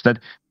esports,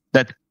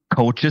 that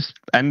coaches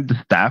and the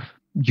staff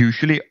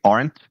usually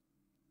aren't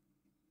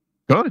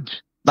good.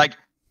 Like,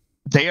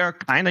 they are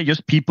kind of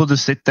just people to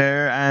sit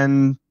there,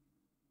 and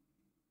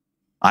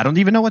I don't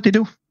even know what they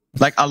do.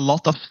 Like, a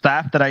lot of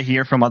staff that I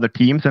hear from other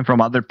teams and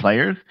from other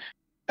players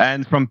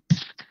and from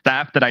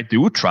staff that I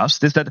do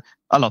trust is that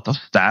a lot of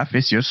staff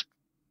is just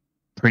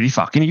pretty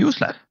fucking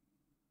useless.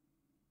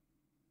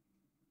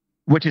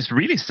 Which is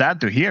really sad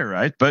to hear,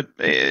 right? But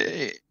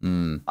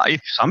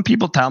if some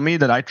people tell me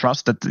that I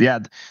trust that,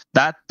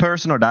 that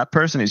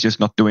person is just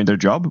not doing their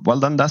job, well,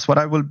 then that's what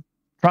I will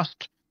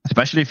trust,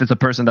 especially if it's a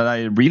person that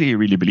I really,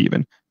 really believe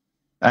in.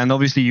 And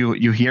obviously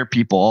you hear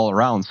people all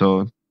around,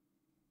 so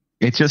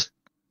it's just,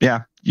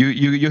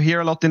 you hear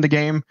a lot in the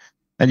game,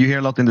 and you hear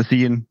a lot in the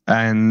scene,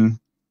 and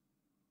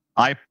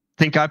I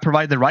think I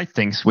provide the right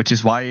things, which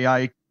is why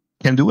I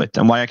can do it,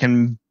 and why I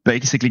can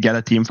basically get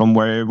a team from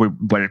where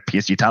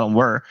PSG Talon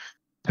were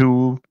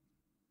to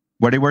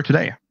where they were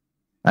today,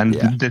 and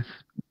this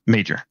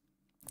major.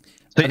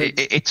 So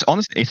it's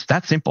honestly, it's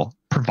that simple.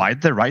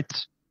 Provide the right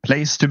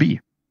place to be.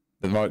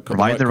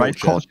 Provide the right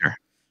culture.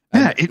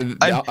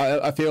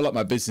 I feel like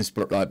my business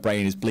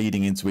brain is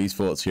bleeding into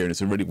esports here, and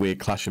it's a really weird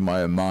clash in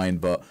my own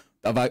mind. But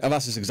I've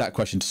asked this exact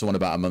question to someone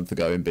about a month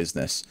ago in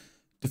business.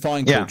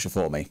 Define culture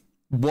for me.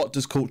 What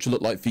does culture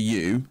look like for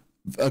you?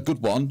 A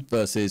good one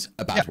versus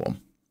a bad one.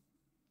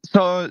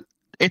 So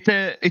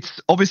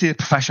it's obviously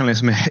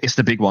professionalism is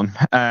the big one.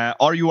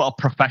 Are you a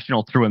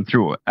professional through and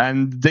through?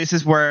 And this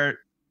is where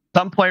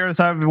some players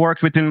I've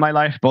worked with in my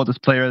life, both as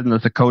player and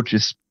as a coach,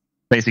 is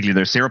basically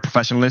there's zero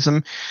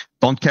professionalism.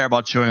 Don't care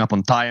about showing up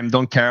on time.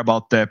 Don't care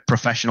about the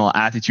professional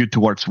attitude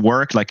towards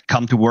work. Like,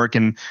 come to work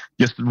and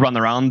just run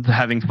around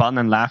having fun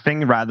and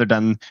laughing rather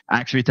than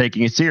actually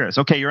taking it serious.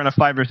 Okay, you're in a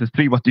 5 versus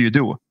 3. What do you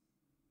do?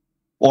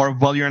 Or,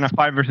 well, you're in a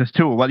 5 versus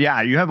 2. Well,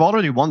 yeah, you have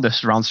already won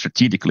this round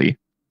strategically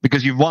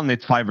because you've won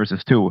it 5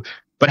 versus 2.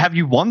 But have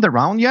you won the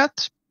round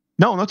yet?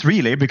 No, not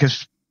really,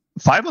 because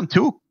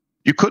 5-on-2,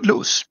 you could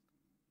lose.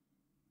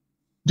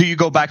 Do you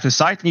go back to the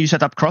site and you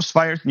set up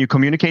crossfires and you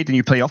communicate and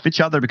you play off each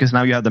other because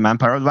now you have the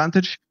manpower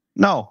advantage?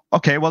 No.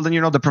 Okay, well, then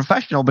you're not the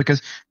professional,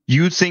 because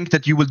you think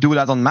that you will do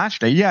that on match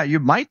day. Yeah, you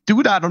might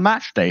do that on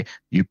match day.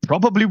 You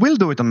probably will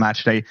do it on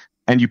match day,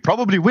 and you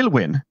probably will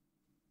win.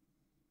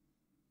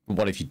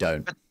 What if you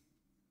don't?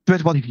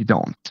 But what if you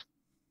don't?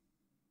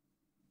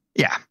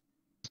 Yeah.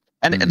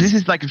 And this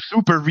is like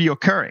super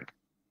reoccurring.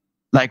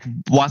 Like,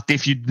 what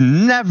if you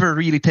never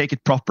really take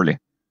it properly?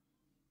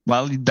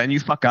 Well, then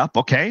you fuck up.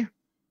 Okay.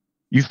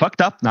 You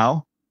fucked up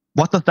now.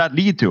 What does that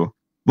lead to?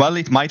 Well,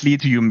 it might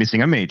lead to you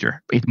missing a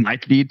major. It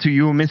might lead to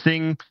you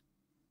missing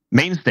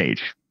main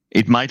stage.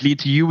 It might lead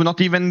to you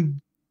not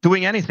even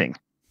doing anything.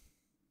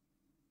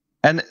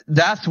 And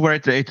that's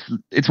where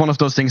it's one of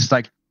those things.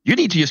 Like, you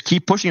need to just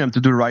keep pushing them to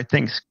do the right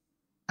things.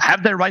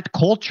 Have the right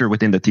culture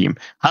within the team.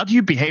 How do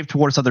you behave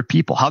towards other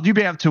people? How do you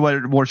behave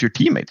towards your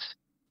teammates?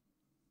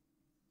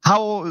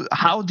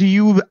 How do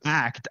you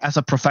act as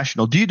a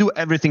professional? Do you do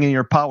everything in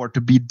your power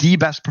to be the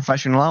best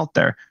professional out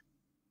there?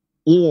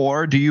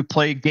 Or do you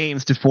play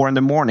games to 4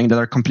 a.m. that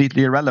are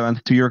completely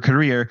irrelevant to your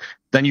career?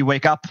 Then you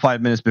wake up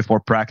 5 minutes before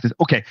practice.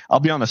 Okay, I'll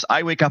be honest.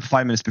 I wake up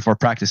 5 minutes before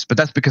practice, but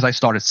that's because I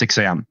start at 6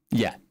 a.m.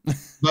 Yeah.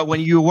 But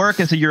when you work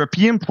as a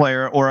European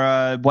player or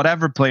a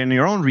whatever player in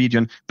your own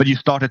region, but you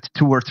start at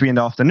 2 or 3 in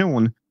the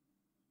afternoon,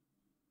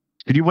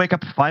 should you wake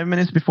up 5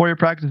 minutes before your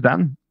practice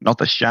then? Not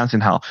a chance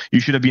in hell. You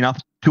should have been up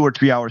 2 or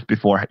 3 hours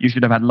before. You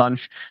should have had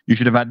lunch. You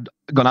should have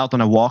gone out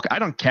on a walk. I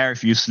don't care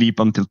if you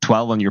sleep until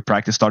 12 and your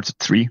practice starts at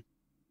 3.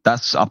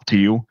 That's up to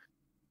you.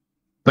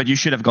 But you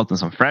should have gotten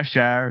some fresh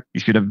air. You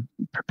should have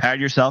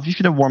prepared yourself. You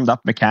should have warmed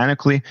up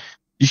mechanically.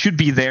 You should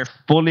be there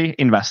fully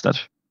invested.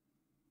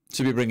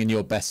 To be bringing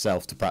your best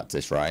self to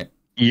practice, right?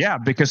 Yeah,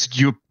 because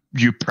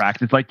you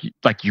practice like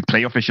you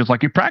play officials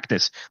like you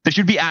practice. There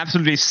should be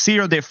absolutely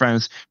zero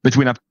difference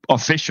between an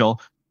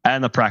official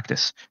and a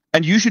practice.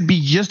 And you should be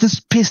just as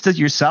pissed at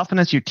yourself and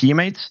as your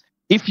teammates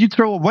if you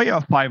throw away a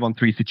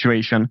 5-on-3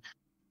 situation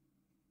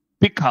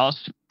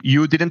because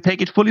you didn't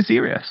take it fully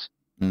serious.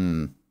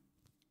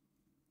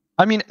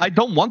 I mean, I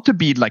don't want to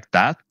be like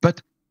that,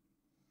 but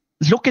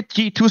look at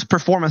G2's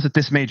performance at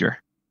this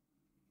major.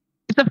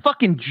 It's a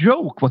fucking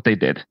joke what they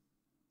did.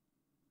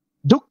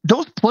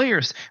 Those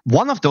players,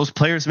 one of those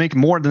players make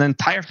more than the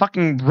entire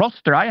fucking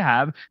roster I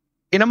have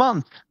in a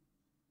month.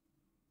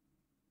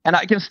 And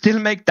I can still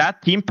make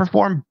that team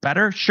perform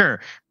better?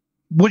 Sure.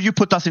 Would you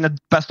put us in a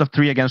best of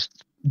 3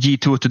 against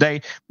G2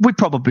 today? We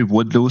probably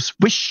would lose.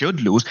 We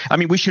should lose. I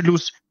mean, we should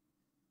lose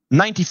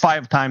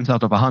 95 times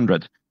out of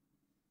 100.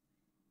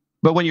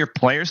 But when your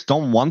players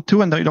don't want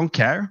to and they don't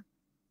care,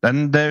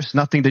 then there's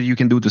nothing that you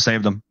can do to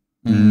save them.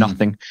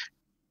 Nothing.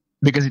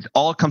 Because it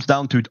all comes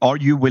down to, are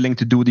you willing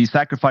to do these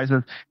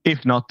sacrifices?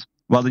 If not,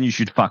 well, then you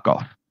should fuck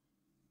off.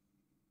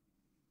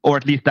 Or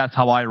at least that's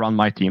how I run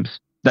my teams.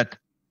 That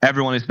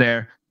everyone is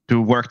there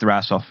to work their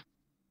ass off.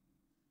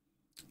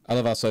 I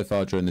love how so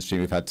far during the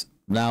stream we've had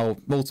now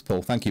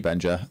multiple, thank you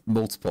Benja,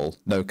 multiple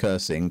no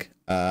cursing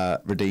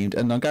redeemed.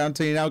 And I'm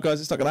guaranteeing now,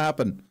 guys, it's not going to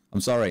happen.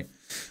 I'm sorry.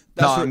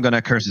 I'm going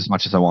to curse as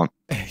much as I want.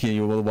 Yeah,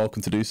 you're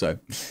welcome to do so.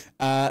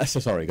 So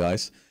sorry,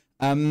 guys.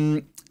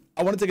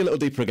 I want to dig a little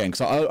deeper again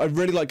because I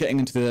really like getting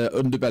into the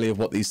underbelly of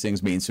what these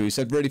things mean. So we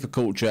said really for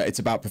culture, it's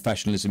about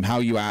professionalism, how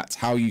you act,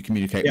 how you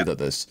communicate with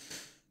others.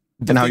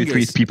 And how you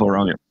treat people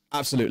around you.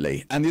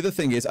 Absolutely. And the other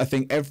thing is, I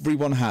think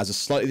everyone has a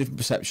slightly different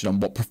perception on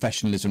what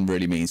professionalism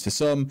really means. For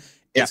some,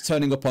 it's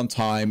turning up on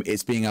time.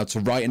 It's being able to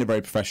write in a very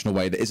professional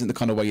way that isn't the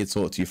kind of way you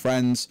talk to your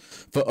friends.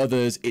 For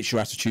others, it's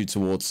your attitude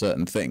towards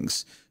certain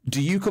things.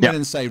 Do you come in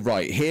and say,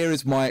 right, here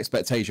is my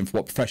expectation for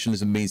what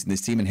professionalism means in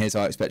this team, and here's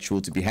how I expect you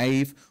all to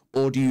behave?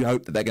 Or do you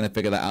hope that they're going to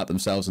figure that out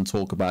themselves and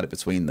talk about it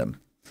between them?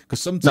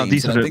 Because some teams,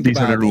 these are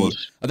the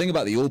rules. I think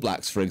about the All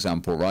Blacks, for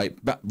example, right?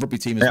 Rugby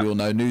team, as we all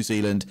know, New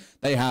Zealand,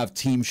 they have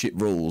teamship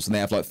rules, and they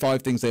have like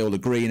 5 things they all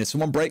agree. And if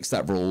someone breaks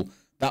that rule,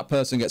 that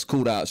person gets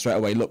called out straight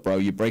away. Look, bro,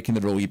 you're breaking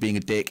the rule. You're being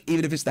a dick.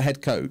 Even if it's the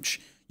head coach,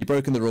 you're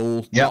broken the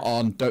rule. Not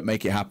on. Don't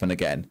make it happen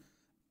again.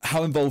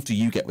 How involved do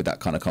you get with that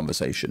kind of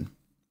conversation?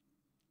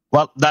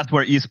 Well, that's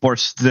where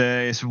esports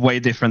is way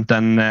different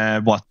than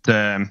what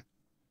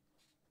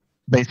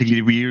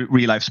basically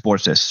real life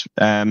sports is.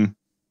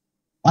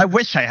 I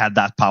wish I had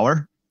that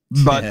power,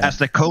 but as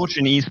the coach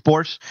in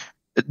esports,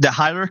 the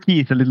hierarchy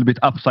is a little bit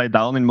upside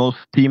down in most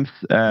teams,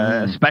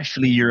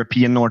 especially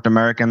European, North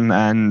American,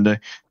 and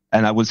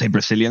I would say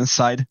Brazilian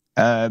side.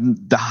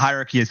 The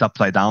hierarchy is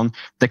upside down.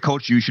 The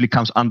coach usually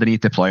comes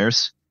underneath the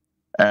players,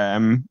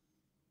 and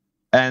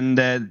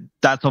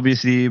that's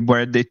obviously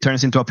where it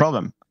turns into a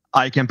problem.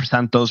 I can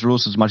present those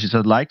rules as much as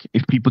I'd like.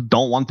 If people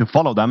don't want to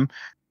follow them,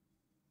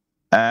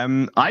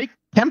 I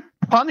can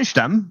punish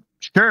them.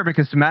 Sure,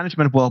 because the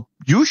management will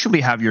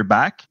usually have your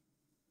back,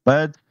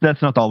 but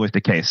that's not always the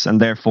case. And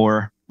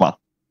therefore, well,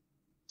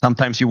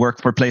 sometimes you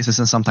work for places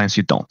and sometimes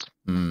you don't.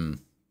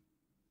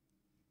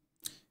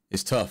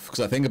 It's tough because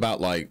I think about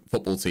like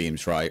football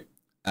teams, right?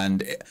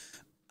 And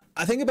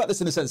I think about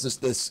this in a sense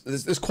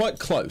that's quite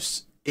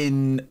close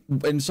in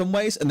some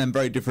ways and then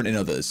very different in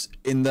others.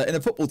 In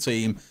a football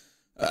team,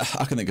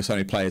 I can think of so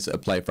many players that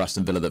have played for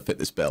Aston Villa that fit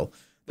this bill.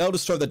 They'll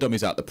just throw their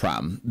dummies out the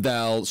pram.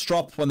 They'll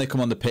strop when they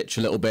come on the pitch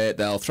a little bit.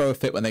 They'll throw a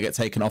fit when they get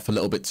taken off a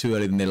little bit too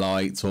early than they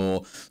liked,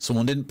 or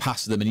someone didn't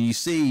pass them. And you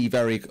see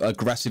very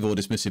aggressive or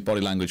dismissive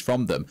body language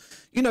from them.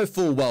 You know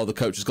full well the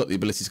coach has got the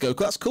ability to go,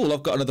 that's cool,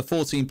 I've got another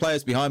 14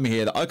 players behind me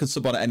here that I can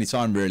sub on at any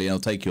time, really, and I'll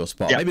take your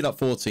spot. Maybe not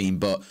 14,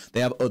 but they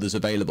have others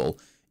available.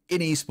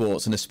 In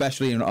esports, and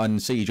especially on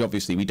Siege,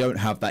 obviously, we don't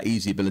have that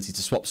easy ability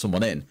to swap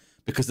someone in,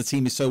 because the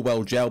team is so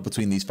well gelled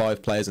between these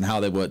 5 players and how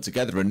they work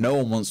together, and no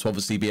one wants to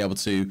obviously be able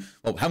to,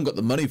 well, haven't got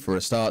the money for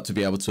a start to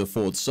be able to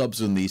afford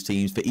subs in these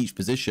teams for each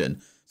position.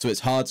 So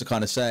it's hard to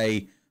kind of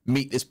say,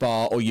 meet this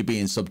bar or you're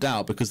being subbed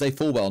out, because they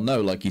full well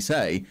know, like you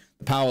say,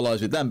 the power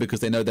lies with them, because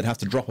they know they'd have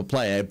to drop a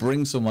player,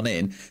 bring someone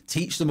in,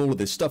 teach them all of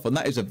this stuff. And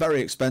that is a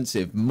very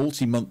expensive,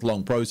 multi-month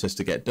long process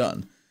to get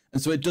done.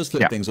 And so it does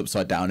flip things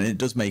upside down, and it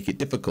does make it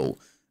difficult.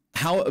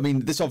 I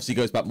mean, this obviously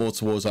goes back more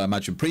towards, I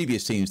imagine,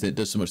 previous teams than it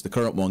does so much the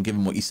current one,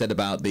 given what you said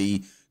about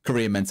the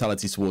Korean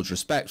mentality towards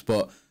respect.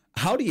 But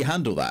how do you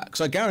handle that?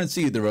 Because I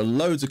guarantee you there are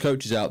loads of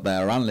coaches out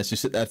there, or analysts who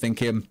sit there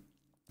thinking,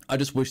 I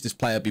just wish this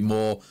player would be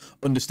more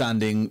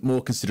understanding,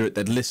 more considerate,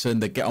 they'd listen,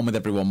 they'd get on with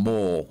everyone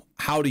more.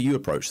 How do you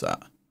approach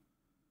that?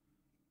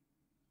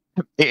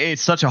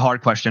 It's such a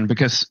hard question,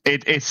 because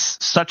it's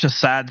such a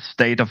sad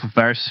state of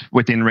affairs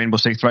within Rainbow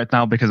Six right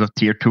now because of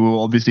Tier 2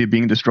 obviously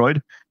being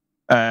destroyed.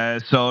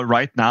 So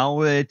right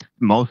now it's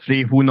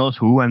mostly who knows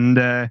who, and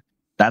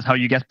that's how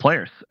you get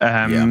players.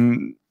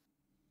 I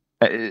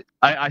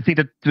think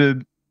that,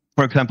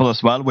 for example,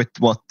 as well with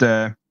what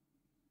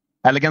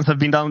Elegance have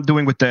been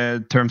doing with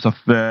the terms of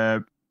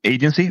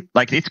agency.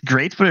 Like, it's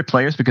great for the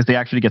players because they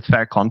actually get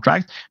fair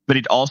contracts, but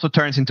it also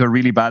turns into a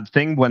really bad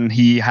thing when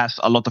he has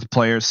a lot of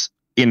players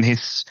in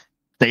his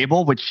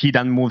stable, which he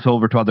then moves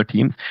over to other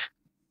teams.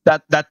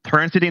 That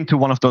turns it into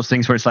one of those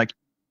things where it's like,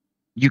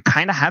 you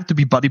kind of have to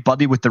be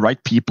buddy with the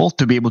right people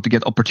to be able to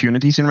get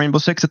opportunities in Rainbow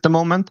Six at the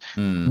moment,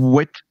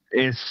 which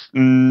is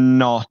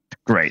not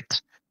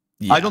great.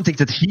 Yeah. I don't think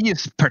that he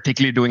is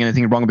particularly doing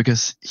anything wrong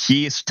because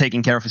he is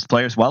taking care of his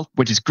players well,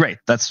 which is great.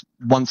 That's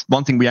one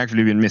thing we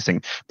actually been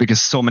missing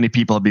because so many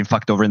people have been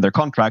fucked over in their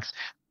contracts.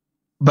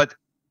 But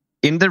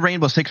in the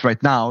Rainbow Six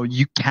right now,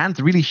 you can't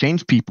really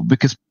change people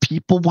because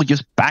people will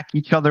just back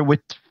each other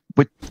with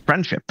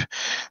friendship.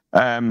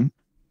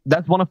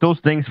 That's one of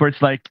those things where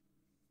it's like,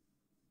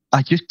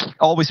 I just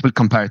always will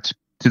compare it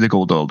to the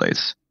good old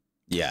days.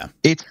 Yeah.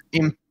 It's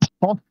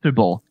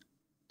impossible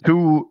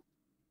to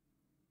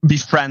be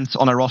friends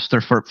on a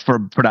roster for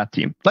that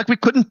team. Like, we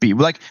couldn't be.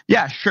 We're like,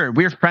 yeah, sure,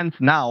 we're friends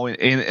now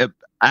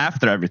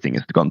after everything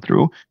has gone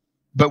through.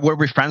 But were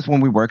we friends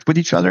when we worked with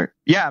each other?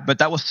 Yeah, but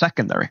that was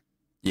secondary.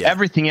 Yeah.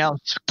 Everything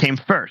else came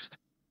first.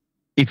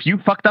 If you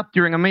fucked up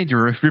during a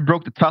major, or if you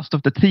broke the trust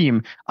of the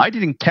team, I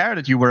didn't care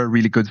that you were a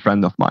really good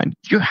friend of mine.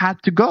 You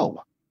had to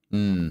go.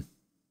 And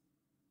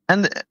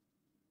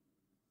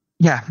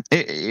yeah,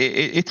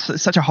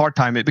 it's such a hard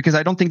time because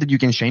I don't think that you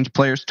can change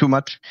players too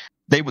much.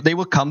 They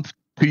will come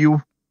to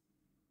you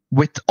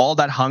with all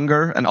that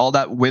hunger and all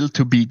that will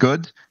to be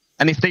good.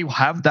 And if they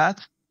have that,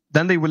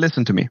 then they will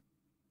listen to me.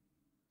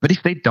 But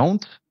if they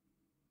don't,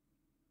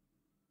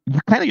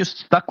 you're kind of just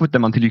stuck with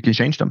them until you can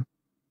change them.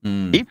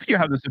 If you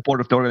have the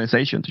support of the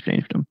organization to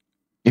change them.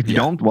 If you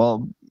don't,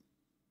 well,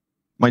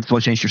 might as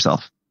well change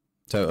yourself.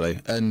 Totally.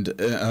 And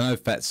I know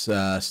Fet's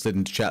slid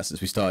into chat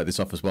since we started this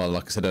off as well.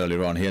 Like I said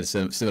earlier on, he had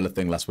a similar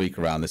thing last week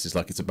around this. It's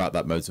like, it's about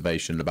that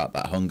motivation, about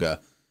that hunger,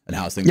 and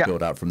how things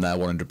build out from there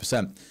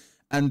 100%.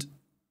 And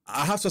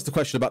I have to ask the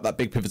question about that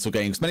big pivotal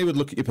game, because many would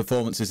look at your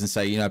performances and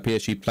say, you know,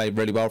 PSG played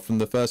really well from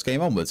the first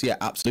game onwards. Yeah,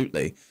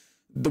 absolutely.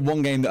 The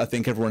one game that I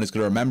think everyone is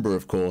going to remember,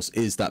 of course,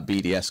 is that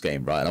BDS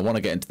game, right? And I want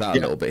to get into that a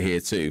little bit here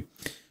too.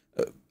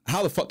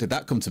 How the fuck did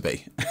that come to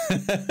be?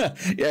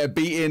 Yeah,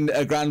 beating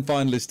a grand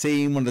finalist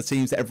team, one of the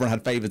teams that everyone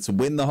had favoured to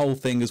win the whole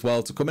thing as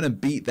well, to come in and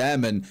beat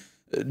them, and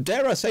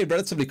dare I say,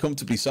 relatively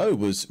comfortably so,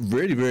 was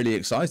really, really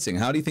exciting.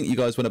 How do you think you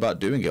guys went about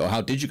doing it, or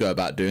how did you go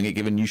about doing it,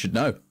 given you should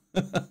know?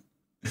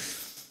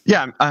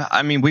 Yeah,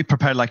 I mean, we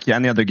prepared like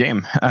any other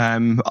game.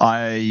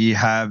 I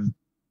have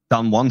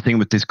done one thing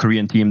with this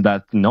Korean team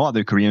that no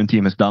other Korean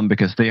team has done,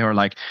 because they are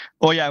like,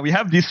 oh yeah, we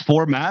have these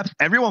 4 maps.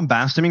 Everyone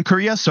bans them in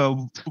Korea,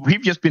 so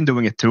we've just been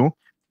doing it too.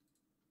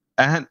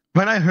 And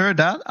when I heard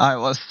that, I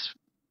was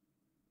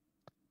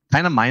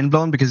kind of mind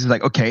blown, because it's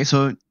like, okay,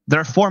 so there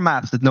are 4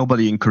 maps that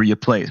nobody in Korea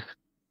plays.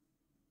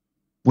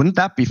 Wouldn't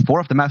that be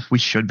 4 of the maps we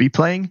should be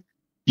playing?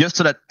 Just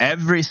so that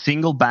every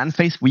single ban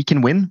phase we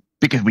can win?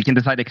 Because we can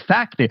decide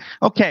exactly,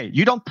 okay,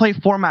 you don't play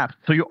 4 maps,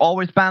 so you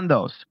always ban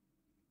those.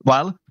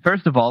 Well,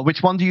 first of all,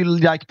 which one do you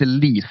like the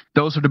least?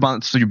 Those are the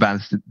ones so you ban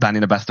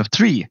in a best of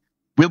 3.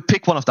 We'll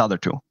pick one of the other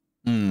 2.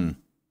 And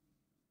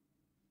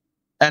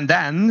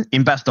then,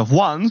 in best of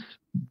 1s,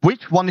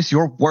 which one is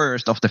your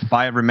worst of the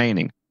 5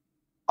 remaining?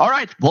 All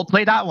right, we'll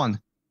play that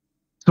one.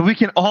 So we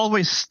can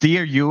always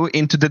steer you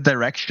into the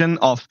direction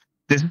of,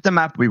 this is the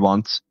map we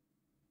want.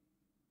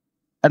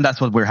 And that's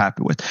what we're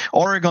happy with.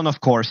 Oregon, of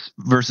course,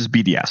 versus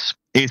BDS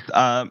is,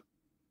 I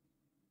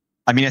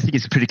mean, I think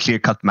it's a pretty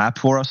clear-cut map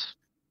for us.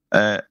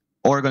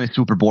 Oregon is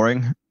super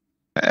boring.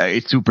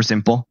 It's super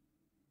simple.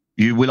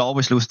 You will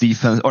always lose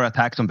defense or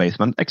attacks on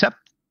basement, except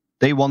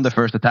they won the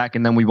first attack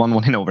and then we won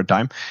one in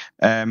overtime.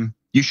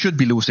 You should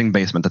be losing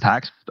basement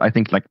attacks. I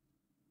think, like,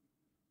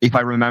 if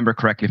I remember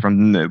correctly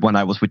from when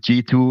I was with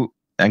G2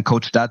 and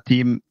coached that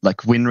team,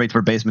 like, win rate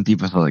for basement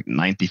defense was like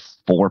 94%,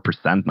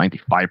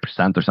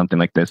 95% or something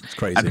like this. It's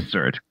crazy.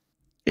 Absurd.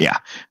 Yeah.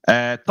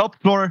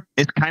 Top floor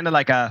is kind of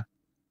like a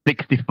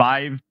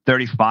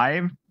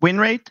 65-35 win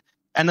rate.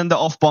 And then the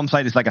off-bomb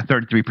side is like a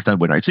 33%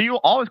 win rate. So you're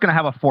always going to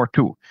have a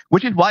 4-2,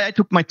 which is why I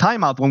took my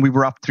timeout when we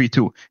were up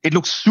 3-2. It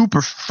looks super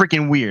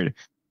freaking weird.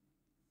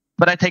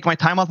 But I take my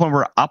timeout when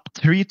we're up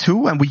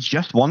 3-2 and we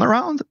just won a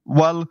round?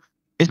 Well,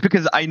 it's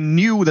because I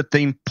knew that the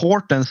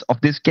importance of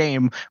this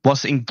game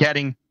was in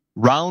getting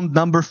round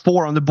number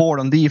 4 on the board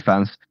on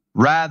defense,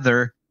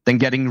 rather than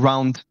getting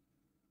round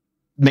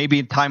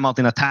maybe timeout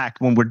in attack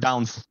when we're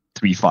down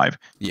 3-5.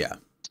 Yeah.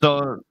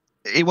 So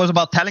it was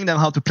about telling them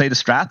how to play the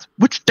strat,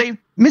 which they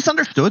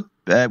misunderstood.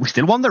 We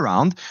still won the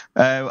round.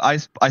 I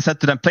said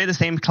to them, play the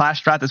same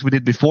clash strat as we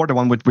did before, the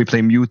one with we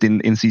play mute in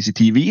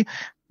CCTV.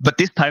 But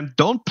this time,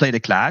 don't play the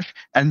clash,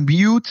 and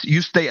mute,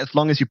 you stay as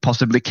long as you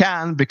possibly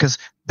can, because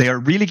they are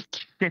really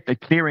shit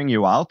at clearing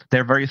you out.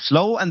 They're very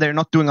slow, and they're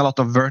not doing a lot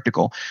of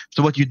vertical.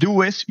 So what you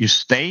do is you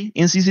stay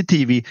in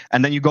CCTV,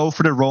 and then you go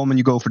for the roam and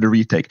you go for the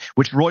retake,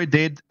 which Roy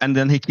did, and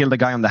then he killed the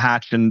guy on the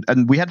hatch, and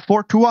we had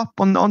 4-2 up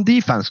on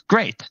defense.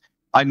 Great.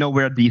 I know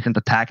we're a decent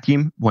attack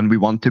team when we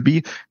want to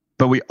be,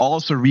 but we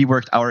also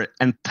reworked our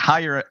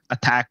entire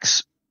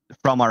attacks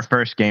from our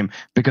first game,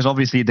 because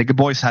obviously the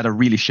boys had a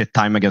really shit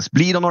time against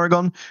Bleed on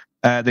Oregon.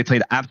 They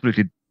played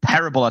absolutely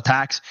terrible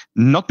attacks,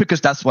 not because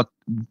that's what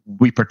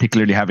we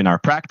particularly have in our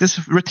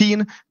practice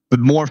routine, but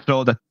more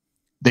so that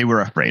they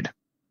were afraid.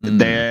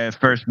 Their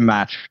first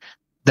match,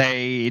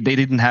 they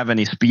didn't have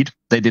any speed.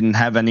 They didn't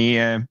have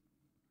any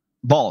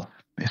ball,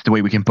 is the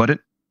way we can put it.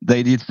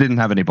 They just didn't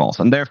have any balls,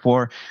 and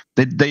therefore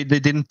they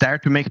didn't dare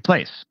to make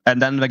plays.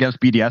 And then against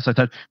BDS, I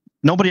said,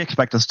 nobody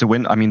expects us to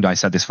win. I mean, I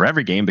said this for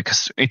every game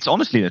because it's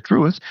honestly the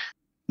truth.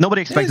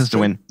 Nobody expects us to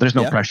win. There's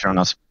no pressure on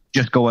us.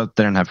 Just go out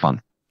there and have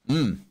fun.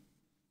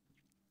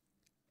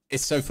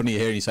 It's so funny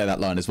hearing you say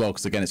that line as well,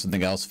 because again, it's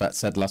something else Fett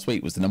said last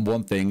week, was the number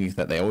one thing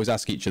that they always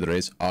ask each other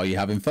is, are you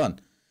having fun?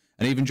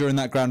 And even during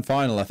that grand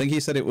final, I think he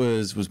said it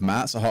was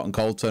Matt's a hot and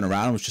cold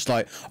turnaround. It was just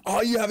like,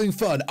 are you having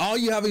fun? Are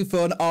you having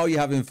fun? Are you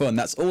having fun?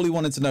 That's all he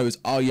wanted to know is,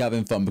 are you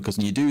having fun? Because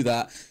when you do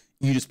that,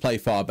 you just play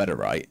far better,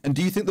 right? And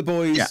do you think the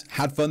boys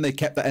had fun? They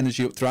kept that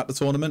energy up throughout the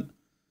tournament?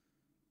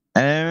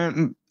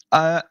 After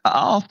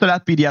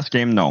that BDS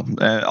game, no.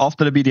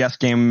 After the BDS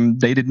game,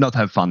 they did not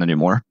have fun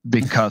anymore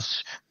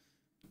because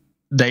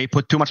they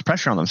put too much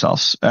pressure on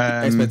themselves.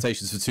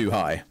 Expectations were too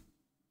high.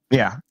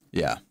 Yeah.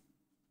 Yeah.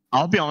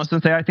 I'll be honest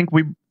and say I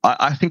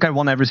think I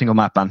won every single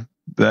map ban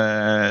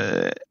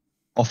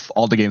of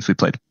all the games we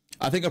played.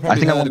 I think I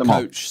probably heard a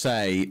coach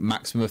say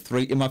maximum of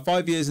 3 in my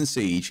 5 years in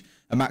Siege.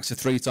 A max of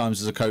 3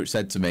 times as a coach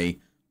said to me,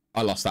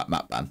 I lost that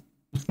map ban.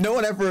 No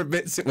one ever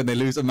admits it when they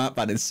lose a map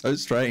ban. It's so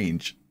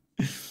strange.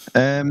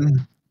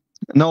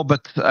 No,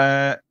 but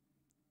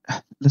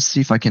let's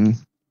see if I can.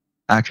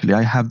 Actually,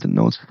 I have the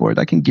notes for it.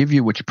 I can give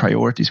you which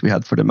priorities we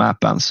had for the map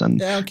bans,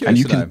 and I'm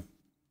curious to know.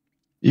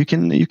 You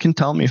can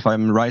tell me if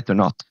I'm right or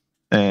not.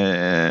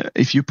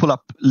 If you pull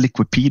up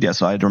Liquipedia,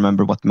 so I'd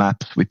remember what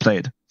maps we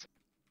played.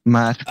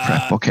 Match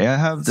prep. Okay, I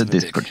have the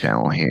Discord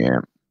channel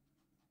here.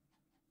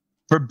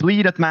 For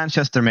Bleed at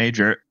Manchester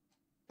Major,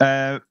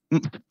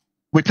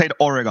 we played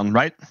Oregon,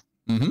 right?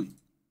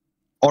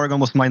 Oregon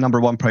was my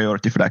number 1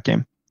 priority for that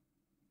game.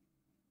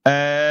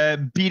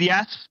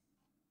 BDS.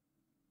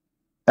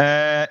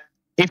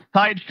 If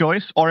side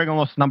choice, Oregon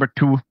was number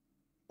 2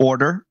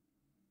 order.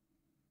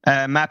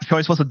 Map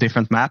choice was a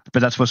different map,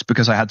 but that was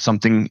because I had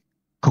something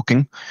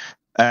cooking.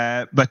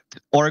 But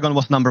Oregon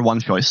was number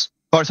 1 choice.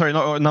 Or sorry,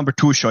 no, number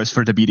 2 choice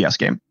for the BDS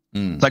game.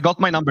 So I got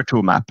my number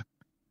 2 map.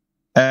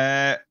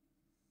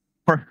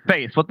 For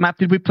FaZe, what map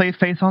did we play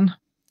FaZe on?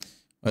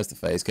 Where's the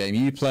FaZe game?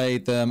 You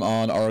played them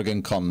on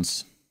Oregon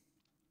Cons.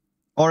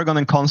 Oregon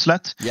and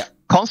Consulate. Yeah.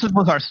 Consulate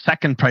was our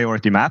 2nd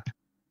priority map.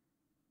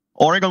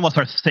 Oregon was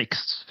our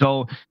 6th.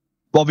 So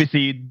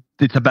obviously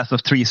it's a best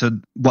of 3. So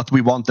what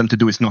we want them to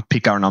do is not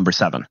pick our number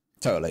 7.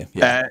 Totally.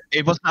 Yeah.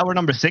 It was our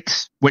number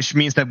 6, which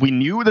means that we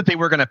knew that they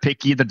were going to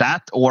pick either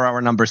that or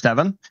our number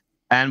 7.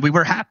 And we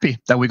were happy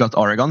that we got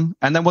Oregon.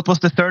 And then what was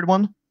the 3rd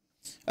one?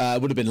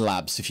 It would have been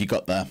Labs if you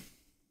got there.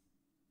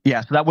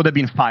 Yeah, so that would have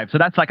been 5. So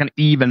that's like an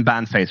even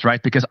ban phase,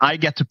 right? Because I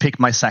get to pick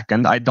my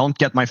 2nd. I don't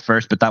get my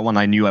 1st, but that one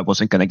I knew I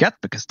wasn't going to get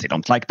because they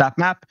don't like that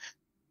map.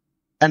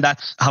 And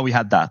that's how we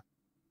had that.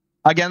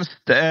 Against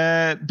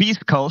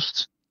Beast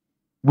Coast,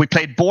 we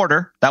played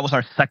Border. That was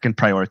our 2nd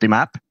priority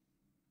map.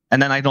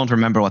 And then I don't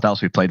remember what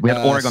else we played. We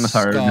had Oregon as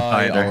our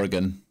decider.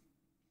 Oregon.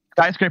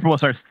 Skyscraper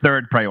was our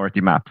 3rd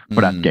priority map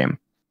for that game.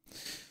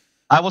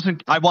 I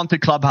wanted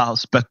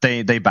Clubhouse, but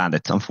they banned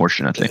it,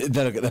 unfortunately.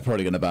 They're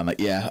probably going to ban it,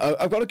 yeah.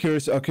 I've got a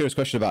curious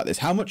question about this.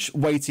 How much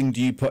weighting do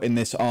you put in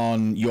this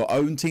on your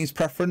own team's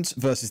preference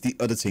versus the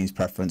other team's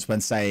preference when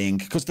saying...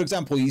 Because, for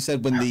example, you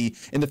said when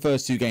in the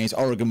first 2 games,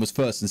 Oregon was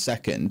 1st and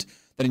 2nd,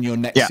 then in your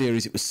next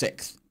series it was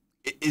 6th.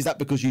 Is that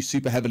because you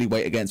super heavily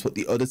weight against what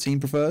the other team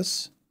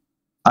prefers?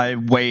 I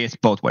weigh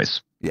it both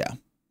ways. Yeah.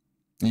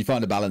 And you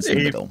find a balance in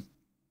the middle.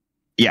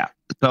 Yeah.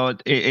 So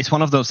it's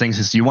one of those things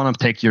is you want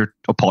to take your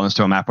opponents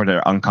to a map where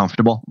they're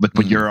uncomfortable,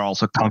 but you're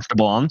also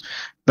comfortable on.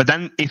 But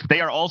then if they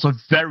are also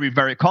very,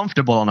 very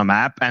comfortable on a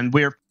map and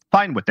we're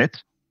fine with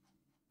it,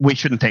 we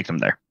shouldn't take them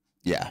there.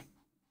 Yeah.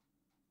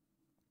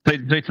 So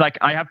it's like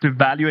I have to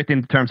evaluate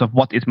in terms of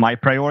what is my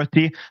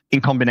priority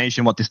in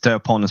combination what is the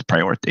opponent's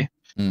priority.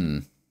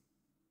 And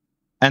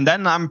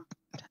then I'm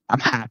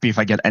happy if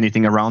I get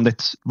anything around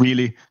it,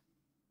 really.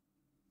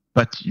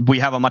 But we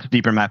have a much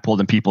deeper map pool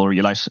than people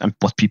realize and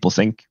what people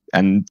think.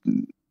 And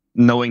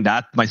knowing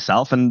that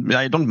myself, and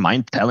I don't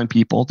mind telling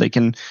people, they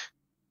can.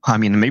 I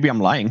mean, maybe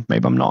I'm lying,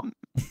 maybe I'm not.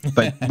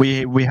 But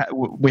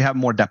we have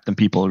more depth than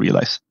people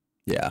realize.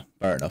 Yeah,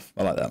 fair enough.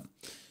 I like that.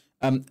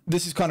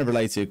 This is kind of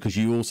related because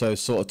you also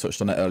sort of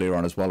touched on it earlier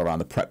on as well around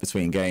the prep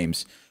between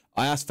games.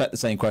 I asked Fett the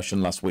same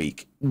question last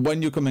week.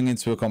 When you're coming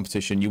into a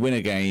competition, you win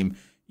a game,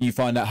 you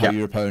find out how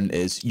your opponent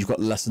is, you've got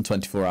less than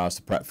 24 hours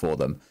to prep for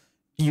them.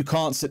 You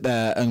can't sit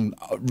there and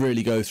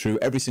really go through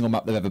every single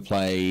map they've ever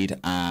played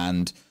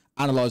and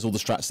analyze all the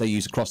strats they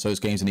use across those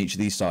games in each of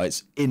these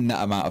sites in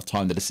that amount of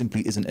time. There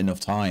simply isn't enough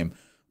time.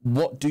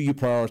 What do you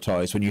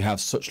prioritize when you have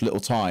such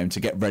little time to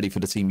get ready for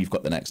the team you've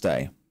got the next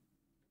day?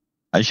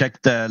 I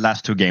checked the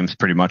last 2 games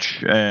pretty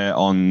much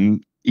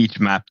on each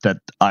map that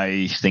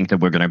I think that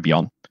we're going to be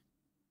on.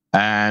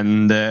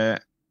 And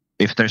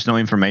If there's no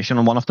information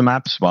on one of the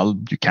maps, well,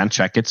 you can't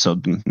check it, so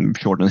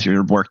shortens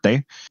your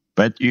workday.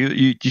 But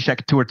you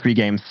check 2 or 3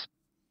 games,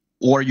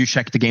 or you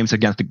check the games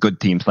against the good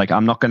teams. Like,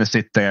 I'm not going to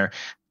sit there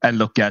and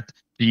look at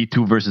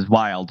G2 versus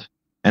Wild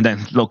and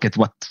then look at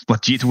what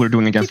G2 were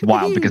doing against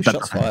Wild, because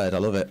shots fired. I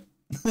love it.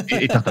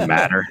 It doesn't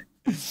matter.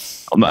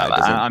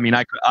 I mean,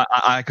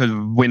 I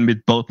could win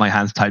with both my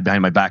hands tied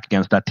behind my back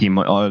against that team,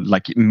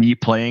 like me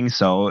playing,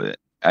 so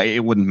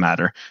it wouldn't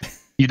matter.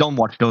 You don't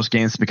watch those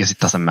games because it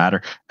doesn't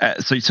matter.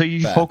 So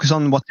you focus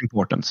on what's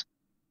important.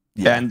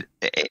 Yeah. And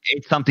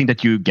it's something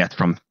that you get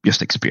from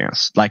just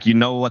experience. Like, you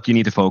know what you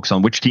need to focus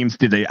on. Which teams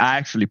did they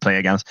actually play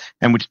against,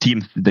 and which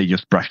teams did they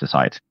just brush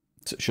aside?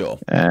 Sure.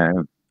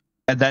 And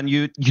then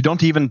you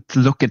don't even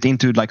look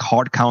into like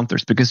hard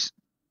counters, because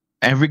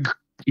every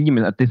team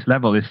at this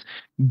level is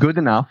good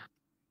enough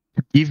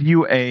to give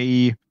you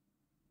a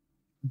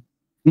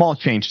small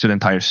change to the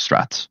entire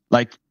strat.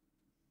 Like,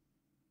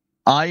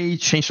 I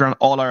changed around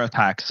all our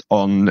attacks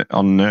on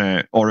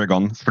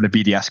Oregon for the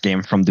BDS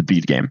game from the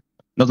Beat game.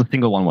 Not a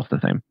single one was the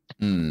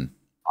same.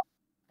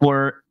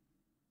 For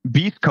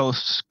Beast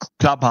Coast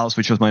Clubhouse,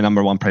 which was my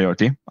 #1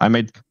 priority, I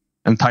made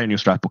an entire new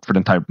strat book for the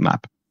entire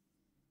map.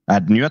 I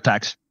had new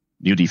attacks,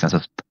 new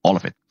defenses, all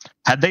of it.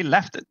 Had they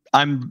left it,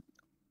 I'm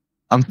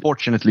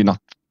unfortunately not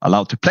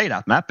allowed to play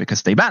that map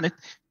because they banned it.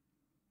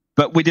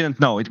 But we didn't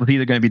know. It was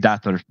either going to be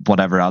that or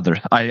whatever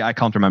other. I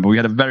can't remember. We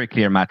had a very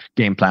clear match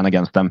game plan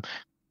against them.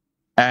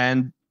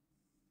 And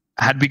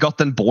had we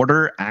gotten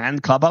Border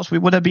and Clubhouse, we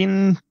would have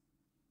been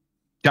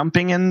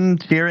jumping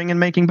and cheering and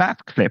making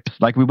backflips.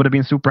 Like, we would have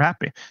been super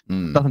happy.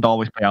 It doesn't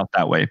always play out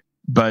that way.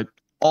 But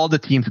all the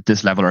teams at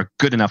this level are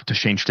good enough to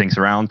change things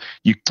around.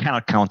 You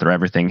cannot counter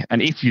everything.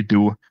 And if you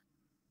do,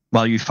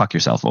 well, you fuck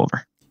yourself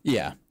over.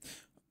 Yeah.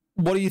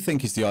 What do you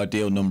think is the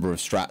ideal number of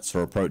strats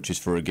or approaches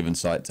for a given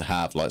site to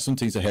have? Like, some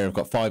teams I hear have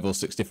got 5 or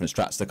 6 different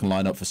strats that can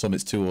line up. For some,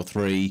 it's 2 or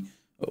 3.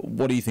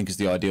 What do you think is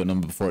the ideal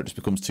number before it just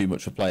becomes too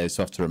much for players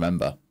to have to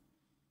remember?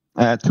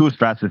 2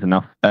 strats is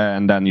enough,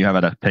 and then you have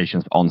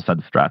adaptations on said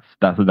strats.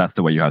 That's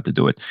the way you have to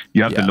do it.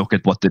 You have to look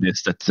at what it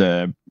is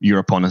that your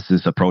opponent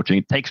is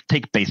approaching.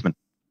 Take basement,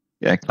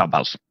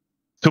 Clubhouse.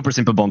 Super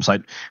simple bomb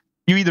site.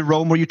 You either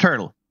roam or you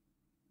turtle.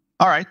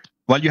 All right.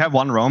 Well, you have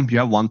 1 roam, you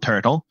have 1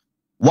 turtle.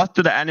 What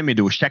do the enemy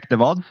do? Check the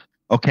VODs.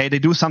 Okay, they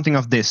do something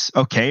of this.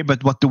 Okay,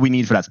 but what do we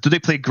need for that? Do they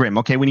play Grim?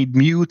 Okay, we need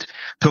mute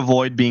to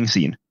avoid being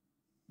seen.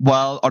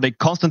 Well, are they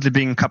constantly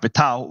being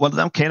Capitao? Well,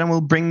 okay, then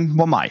we'll bring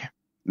Wamai.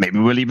 Maybe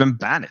we'll even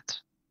ban it.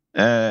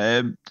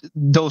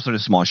 Those are the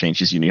small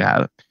changes you need to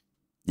have.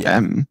 Yeah.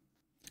 Kind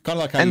of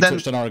like how you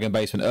touched on Oregon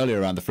Basement earlier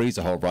around the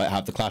freezer hold, right?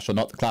 Have the clash or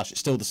not the clash. It's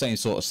still the same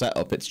sort of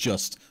setup. It's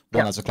just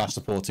one has a clash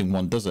supporting,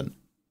 one doesn't.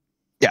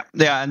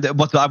 Yeah, and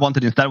what I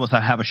wanted instead was to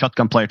have a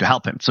shotgun player to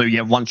help him. So you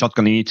have 1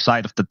 shotgun in each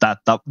side of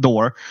that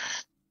door.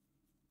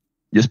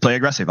 Just play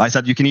aggressive. I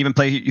said you can even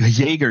play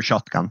Jaeger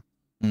shotgun.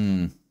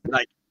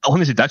 Like,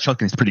 honestly, that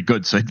shotgun is pretty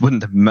good, so it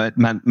wouldn't have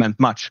meant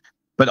much.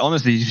 But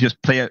honestly, you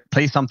just play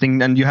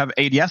something, and you have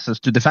ADSs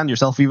to defend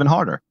yourself even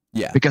harder.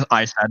 Yeah. Because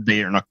I said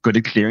they are not good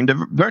at clearing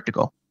the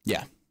vertical.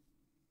 Yeah.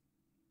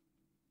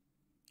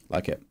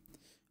 Like it.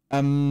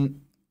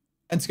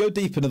 And to go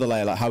deep into the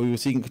layer, like how we were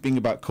thinking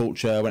about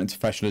culture, went into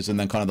professionalism,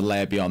 then kind of the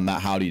layer beyond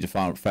that, how do you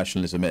define what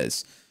professionalism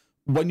is?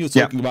 When you're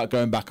talking about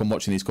going back and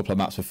watching these couple of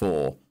maps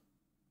before,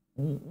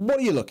 what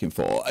are you looking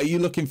for? Are you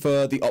looking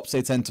for the ops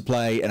they tend to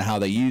play and how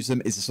they use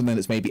them? Is there something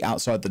that's maybe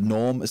outside the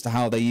norm as to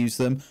how they use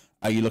them?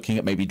 Are you looking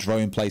at maybe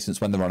drone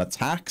placements when they're on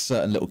attack,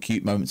 certain little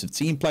cute moments of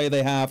team play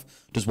they have?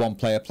 Does one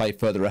player play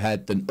further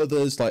ahead than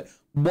others? Like,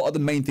 what are the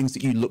main things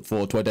that you look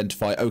for to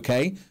identify,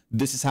 okay,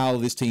 this is how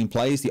this team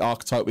plays, the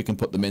archetype we can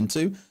put them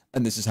into,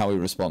 and this is how we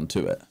respond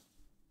to it?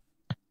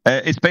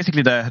 It's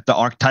basically the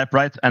archetype,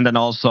 right? And then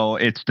also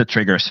it's the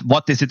triggers.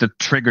 What is it that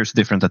triggers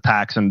different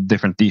attacks and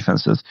different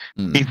defenses?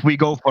 If we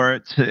go for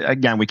it,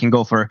 again, we can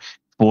go for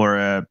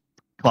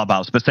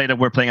Clubhouse, but say that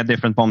we're playing a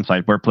different bomb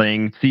site. We're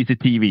playing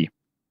CCTV.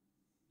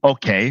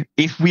 Okay,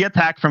 if we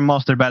attack from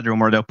master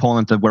bedroom, or the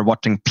opponent that we're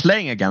watching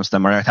playing against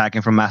them are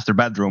attacking from master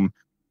bedroom,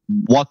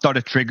 what are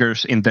the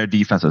triggers in their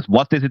defenses?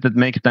 What is it that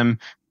makes them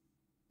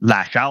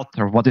lash out,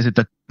 or what is it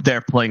that they're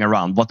playing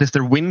around? What is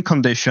their win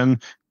condition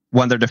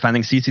when they're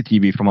defending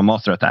CCTV from a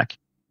master attack?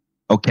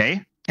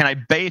 Okay, can I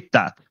bait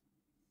that?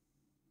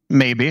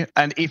 Maybe.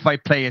 And if I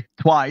play it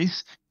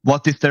twice,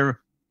 what is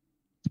their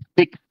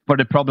fix for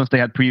the problems they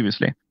had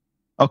previously?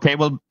 Okay,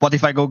 well, what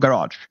if I go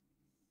garage?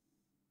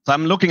 So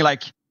I'm looking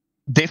like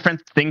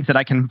different things that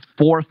I can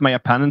force my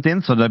opponent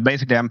in, so that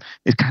basically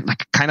it's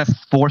kind of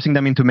forcing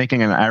them into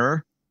making an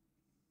error,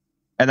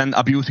 and then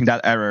abusing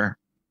that error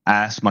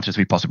as much as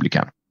we possibly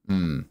can.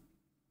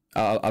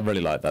 I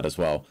really like that as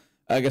well.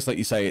 I guess, like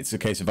you say, it's a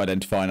case of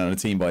identifying on a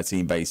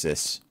team-by-team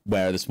basis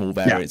where are the small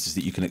variances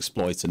that you can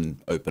exploit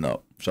and open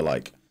up, which I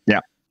like. Yeah.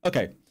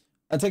 Okay,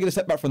 and taking a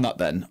step back from that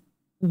then,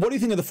 what do you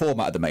think of the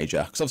format of the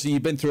Major? Because obviously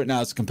you've been through it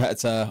now as a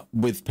competitor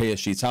with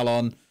PSG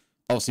Talon,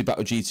 obviously back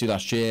with G2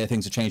 last year.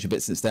 Things have changed a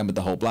bit since then with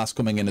the whole Blast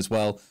coming in as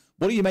well.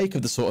 What do you make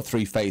of the sort of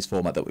 3-phase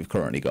format that we've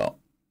currently got?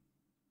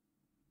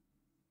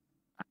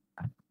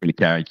 Really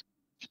care.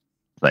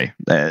 say.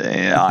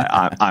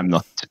 I'm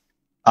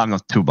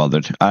not too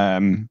bothered.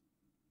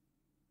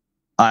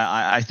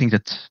 I think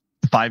that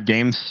 5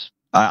 games.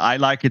 I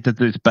like it that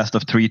it's best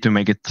of 3 to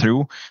make it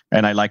through,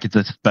 and I like it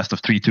that it's best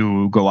of 3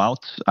 to go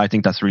out. I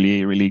think that's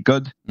really, really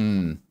good.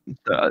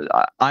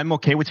 I'm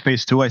okay with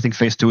phase 2. I think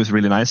phase 2 is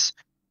really nice.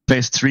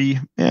 Phase 3,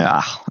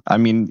 yeah, I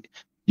mean,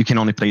 you can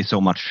only play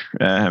so much.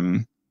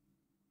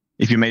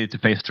 If you made it to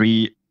phase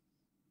 3,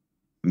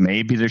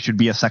 maybe there should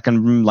be a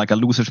second, like a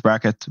losers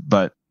bracket.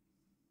 But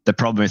the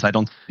problem is, I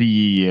don't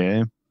see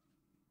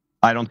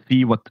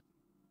what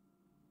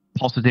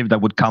positive that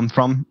would come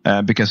from,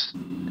 because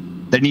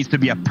there needs to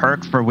be a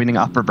perk for winning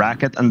upper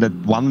bracket, and that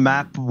one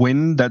map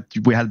win that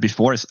we had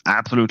before is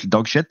absolutely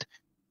dog shit.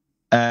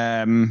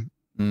 Other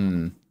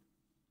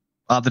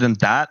than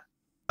that,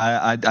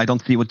 I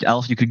don't see what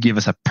else you could give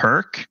as a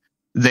perk.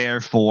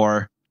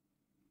 Therefore,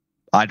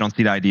 I don't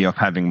see the idea of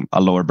having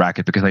a lower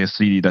bracket, because I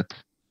see that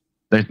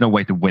there's no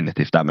way to win it,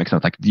 if that makes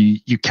sense. Like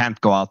you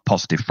can't go out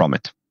positive from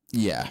it.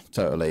 Yeah,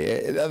 totally.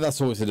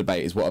 That's always the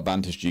debate, is what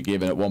advantage do you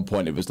give? And at one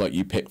point it was like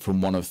you picked from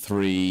one of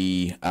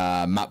 3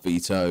 map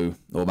veto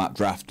or map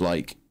draft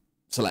like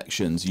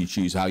selections. You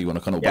choose how you want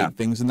to kind of weight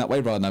things in that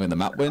way rather than having the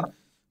map win.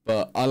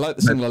 But I like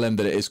the single LM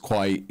that it is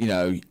quite, you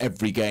know,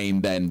 every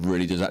game then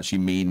really does actually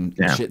mean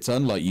a shit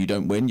ton. Like you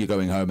don't win, you're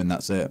going home and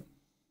that's it.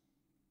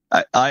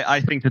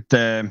 I think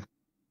that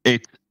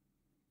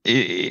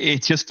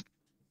it's just,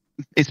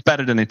 it's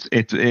better than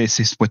it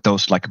is with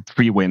those like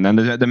free win, and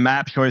the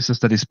map choices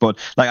that is put,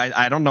 like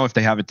I don't know if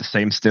they have it the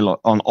same still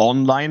on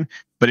online,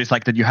 but it's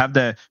like that you have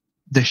the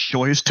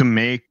choice to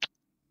make,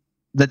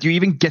 that you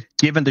even get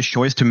given the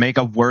choice to make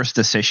a worse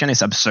decision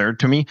is absurd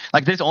to me.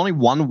 Like there's only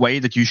one way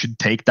that you should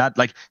take that.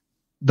 Like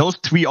those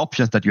 3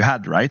 options that you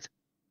had, right?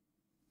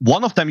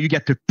 One of them you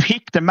get to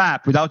pick the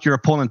map without your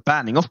opponent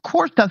banning. Of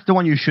course, that's the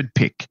one you should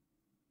pick.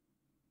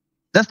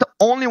 That's the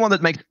only one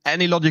that makes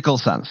any logical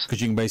sense.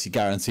 Because you can basically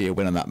guarantee a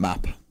win on that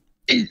map.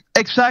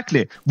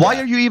 Exactly. Why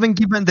are you even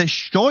given the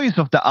choice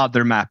of the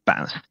other map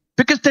bans?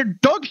 Because they're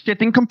dog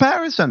shit in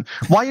comparison.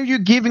 Why are you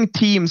giving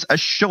teams a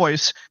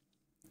choice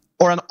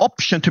or an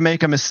option to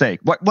make a mistake?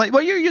 Why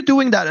are you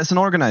doing that as an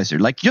organizer?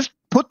 Like, just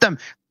put them,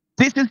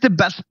 this is the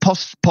best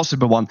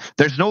possible one.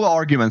 There's no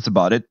arguments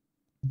about it.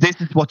 This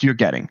is what you're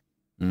getting.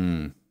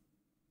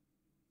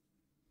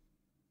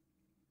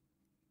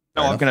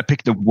 No, I'm going to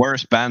pick the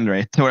worst band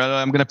rate, or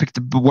I'm going to pick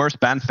the worst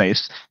band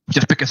face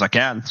just because I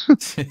can.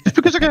 Just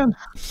because I can.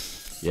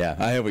 Yeah,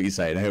 I hear what you're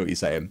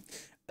saying.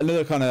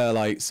 Another kind of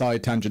like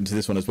side tangent to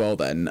this one as well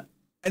then.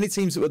 Any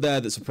teams that were there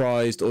that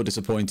surprised or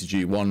disappointed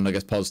you? One, I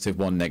guess, positive,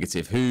 one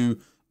negative. Who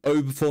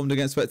overperformed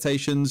against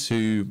expectations?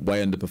 Who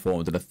way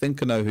underperformed? And I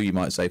think I know who you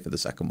might say for the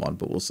second one,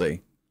 but we'll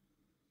see.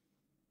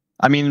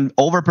 I mean,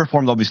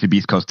 overperformed, obviously,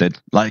 Beast Coast did.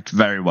 Like,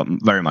 very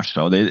much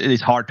so. It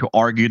is hard to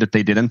argue that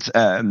they didn't.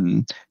 I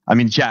mean,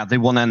 yeah, they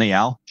won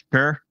NAL,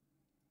 sure.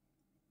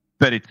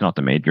 But it's not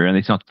the major, and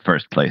it's not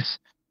first place.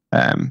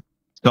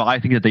 So I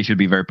think that they should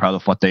be very proud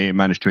of what they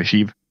managed to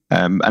achieve.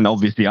 And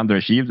obviously,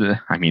 underachieved.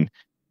 I mean,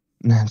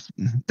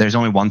 there's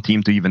only one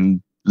team to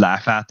even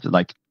laugh at.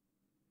 Like,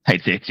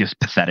 it's just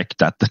pathetic.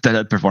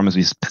 That performance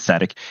is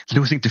pathetic.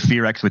 Losing to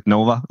Fearex with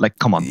Nova, like,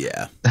 come on.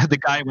 Yeah. The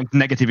guy went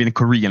negative in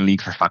Korean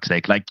League, for fuck's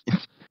sake. Like,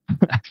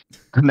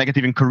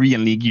 negative in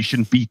Korean League, you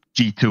shouldn't beat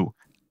G2.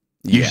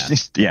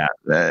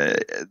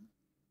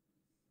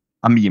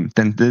 A meme.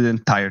 Then the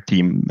entire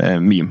team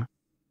meme.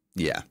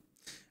 Yeah.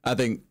 I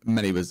think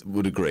many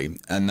would agree,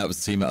 and that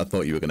was the team that I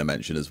thought you were going to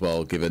mention as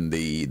well, given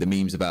the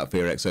memes about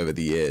Fearex over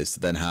the years, to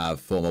then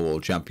have former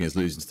world champions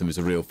losing to them is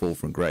a real fall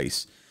from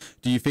grace.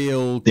 Do you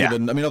feel,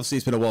 given, I mean, obviously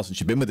it's been a while since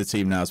you've been with the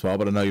team now as well,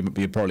 but I know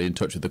you're probably in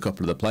touch with a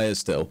couple of the players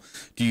still.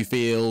 Do you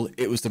feel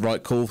it was the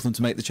right call for them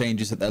to make the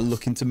changes that they're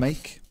looking to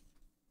make?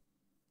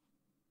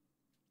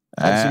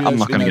 I'm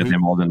not going to get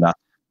more than that.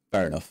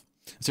 Fair enough.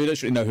 So we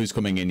don't really know who's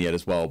coming in yet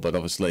as well, but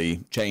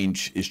obviously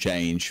change is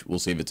change. We'll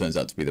see if it turns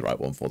out to be the right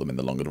one for them in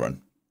the longer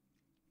run.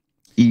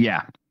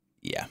 Yeah.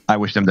 I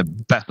wish them the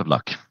best of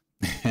luck.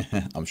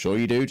 I'm sure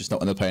you do, just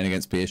not when they're playing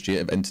against PSG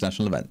at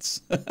international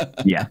events.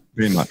 Yeah,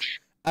 pretty much.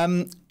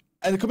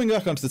 And coming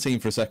back onto the team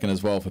for a second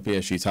as well for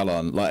PSG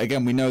Talon, like,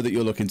 again, we know that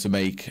you're looking to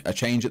make a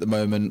change at the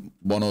moment,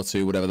 1 or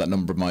 2, whatever that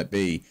number might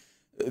be.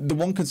 The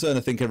one concern I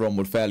think everyone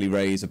would fairly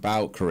raise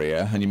about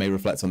Korea, and you may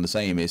reflect on the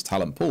same, is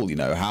talent pool. You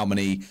know, how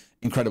many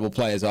incredible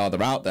players are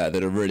there out there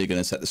that are really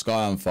going to set the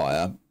sky on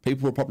fire?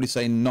 People will probably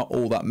say not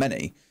all that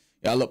many.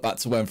 Yeah, I look back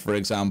to when, for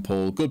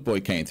example, Good Boy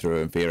came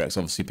through and Fearex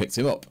obviously picked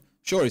him up.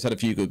 Sure, he's had a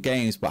few good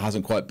games, but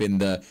hasn't quite been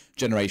the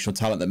generational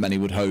talent that many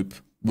would hope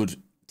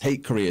would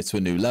take Korea to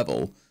a new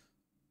level.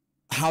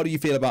 How do you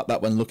feel about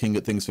that when looking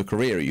at things for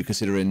Korea? Are you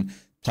considering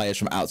players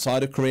from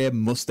outside of Korea?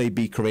 Must they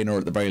be Korean, or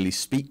at the very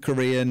least speak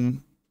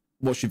Korean?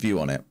 What's your view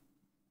on it?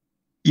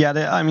 Yeah,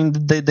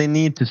 they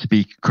need to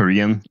speak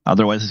Korean.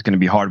 Otherwise, it's going to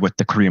be hard with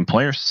the Korean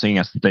players, seeing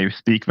as they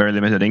speak very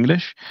limited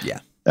English.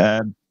 Yeah.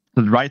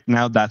 So right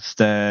now, that's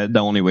the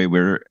only way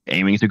we're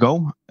aiming to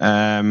go.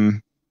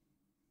 But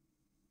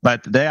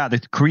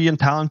the Korean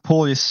talent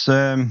pool is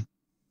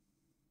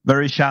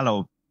very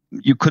shallow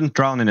you couldn't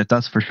drown in it,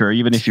 that's for sure,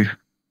 even if you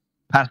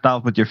passed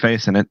out with your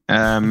face in it.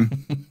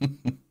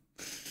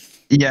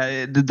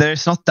 Yeah,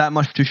 there's not that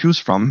much to choose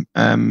from.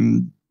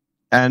 And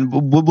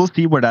we'll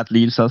see where that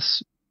leads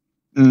us.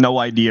 No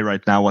idea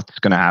right now what's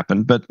going to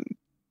happen, but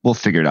we'll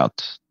figure it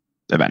out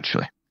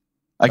eventually.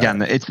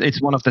 Again,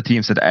 it's one of the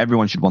teams that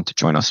everyone should want to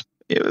join us.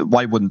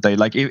 Why wouldn't they?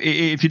 Like,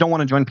 if you don't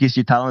want to join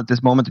PSG Talon at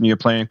this moment and you're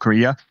playing in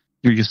Korea,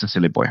 you're just a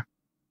silly boy.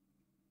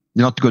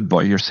 You're not a good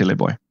boy, you're a silly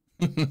boy.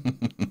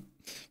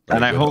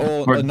 And I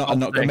hope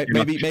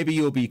maybe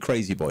you'll be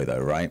crazy boy though,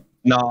 right?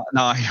 No,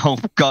 I hope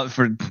God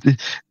for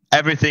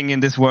everything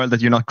in this world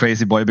that you're not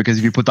crazy boy, because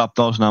if you put up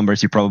those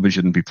numbers, you probably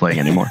shouldn't be playing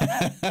anymore.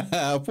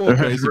 Poor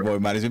crazy boy,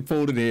 man. He's been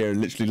pulled in here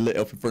and literally lit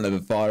up in front of a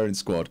firing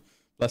squad.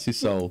 Bless his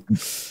soul.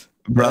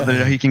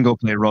 Brother, he can go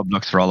play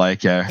Roblox for all I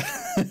care.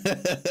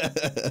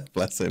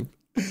 Bless him.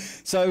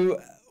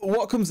 So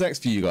what comes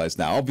next for you guys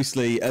now?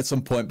 Obviously, at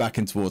some point back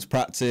in towards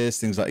practice,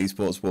 things like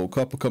Esports World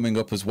Cup are coming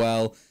up as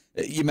well.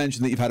 You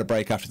mentioned that you've had a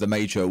break after the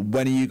major.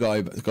 When are you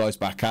guys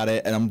back at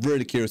it? And I'm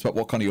really curious about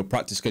what kind of your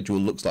practice schedule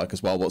looks like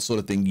as well. What sort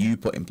of thing you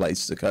put in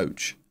place as a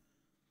coach?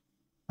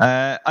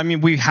 I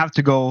mean, we have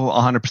to go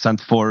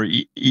 100% for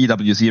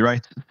EWZ,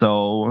 right?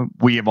 So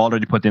we have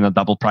already put in a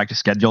double practice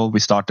schedule. We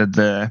started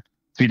 3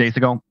 days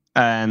ago,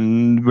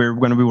 and we're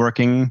going to be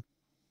working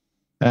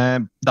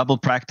double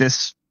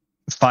practice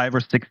 5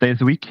 or 6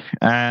 days a week.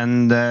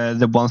 And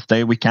the one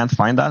day we can't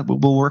find that,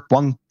 we'll work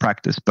one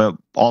practice. But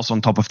also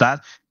on top of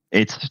that,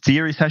 it's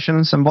theory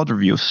sessions and VOD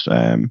reviews.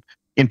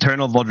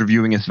 Internal VOD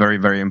reviewing is very,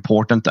 very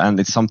important, and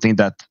it's something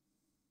that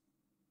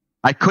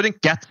I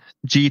couldn't get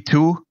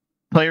G2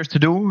 players to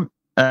do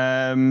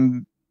for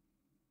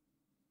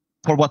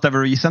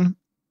whatever reason,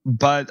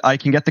 but I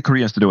can get the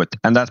Koreans to do it.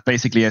 And that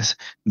basically is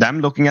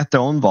them looking at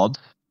their own VOD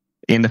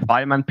in the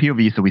 5-man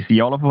POV, so we see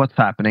all of what's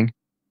happening,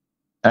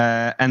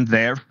 and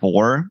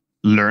therefore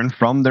learn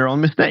from their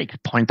own mistakes,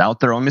 point out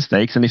their own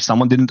mistakes, and if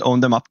someone didn't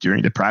own them up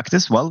during the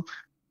practice, well,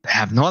 they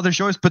have no other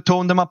choice but to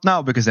own them up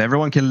now, because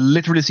everyone can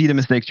literally see the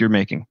mistakes you're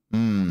making.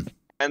 And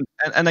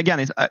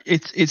again,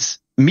 it's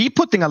me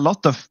putting a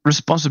lot of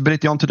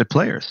responsibility onto the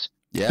players.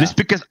 Yeah. Just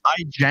because I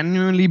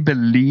genuinely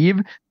believe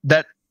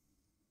that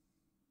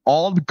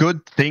all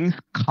good things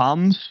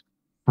comes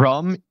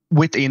from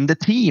within the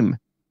team.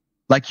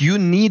 Like, you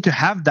need to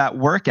have that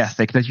work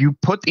ethic that you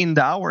put in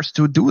the hours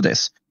to do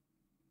this.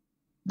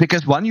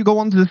 Because when you go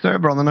onto the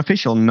server on an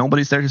official,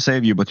 nobody's there to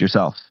save you but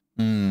yourself.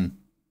 I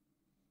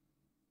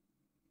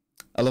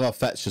love how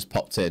Fetch just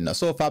popped in. I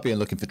saw Fabian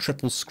looking for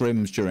triple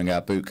scrims during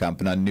our boot camp,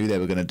 and I knew they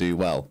were going to do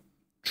well.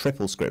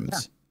 Triple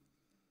scrims.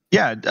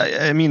 Yeah,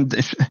 I mean,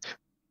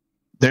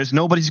 there's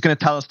nobody who's going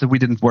to tell us that we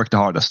didn't work the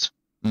hardest.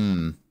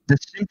 The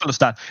simple as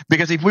that.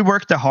 Because if we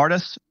worked the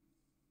hardest,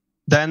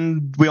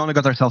 then we only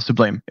got ourselves to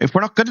blame. If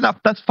we're not good enough,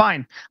 that's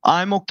fine.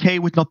 I'm okay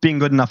with not being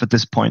good enough at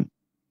this point.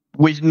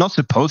 We're not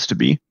supposed to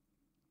be.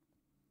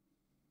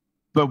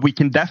 But we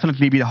can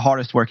definitely be the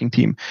hardest working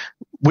team.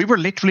 We were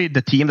literally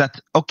the team that,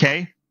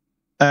 okay,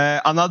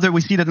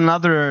 we see that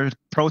another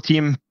pro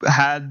team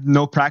had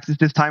no practice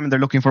this time and they're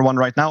looking for one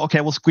right now.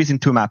 Okay, we'll squeeze in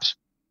 2 maps.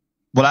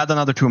 We'll add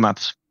another 2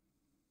 maps.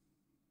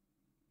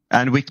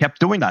 And we kept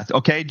doing that.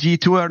 Okay,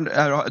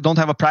 G2 don't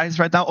have a practice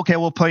right now. Okay,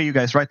 we'll play you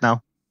guys right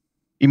now.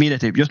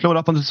 Immediately. Just load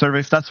up on the server.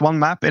 If that's one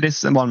map, it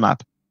is one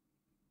map.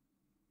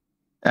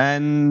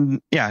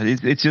 And yeah,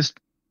 it's just,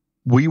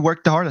 we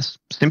work the hardest.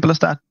 Simple as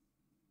that.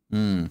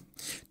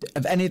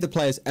 Have any of the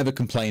players ever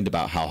complained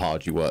about how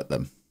hard you work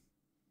them?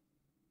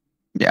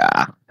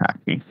 Yeah.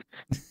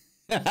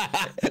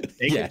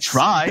 They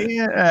try.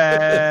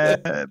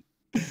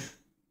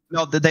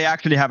 No, they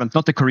actually haven't.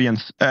 Not the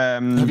Koreans.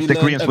 The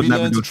Koreans would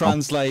never do it.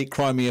 Translate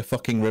 "Cry Me a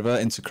Fucking River"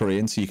 into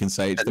Korean so you can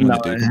say it to them when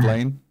they do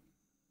complain?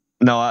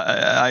 No,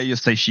 I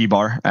just say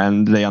Shibar,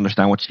 and they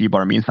understand what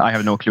Shibar means. I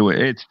have no clue.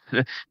 It's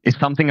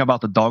something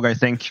about the dog, I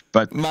think,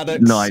 but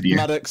Maddox, no idea.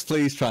 Maddox,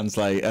 please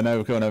translate. I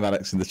know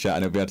Maddox in the chat,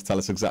 and he'll be able to tell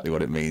us exactly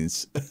what it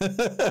means.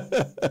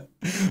 But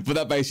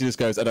that basically just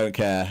goes, I don't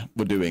care,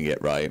 we're doing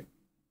it, right?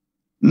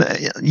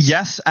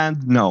 Yes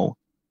and no.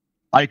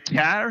 I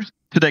care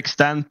to the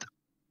extent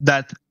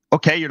that,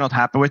 okay, you're not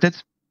happy with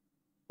it.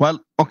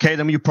 Well, okay,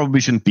 then you probably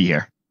shouldn't be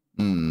here.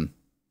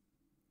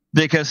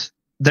 Because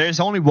there's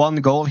only one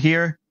goal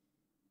here,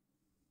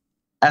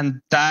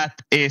 and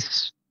that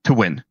is to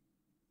win.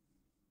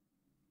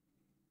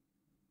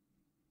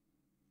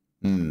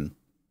 I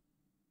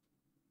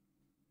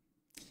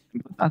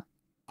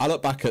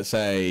look back at,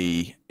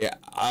 say,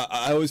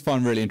 I always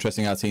find really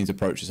interesting how teams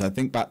approach this. I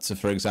think back to,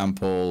 for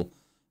example,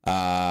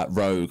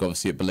 Rogue,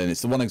 obviously at Berlin.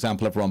 It's the one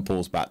example everyone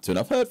pulls back to. And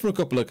I've heard from a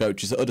couple of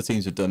coaches that other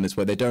teams have done this,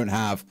 where they don't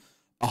have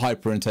a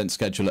hyper-intense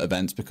schedule at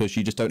events because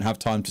you just don't have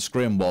time to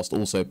scrim whilst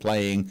also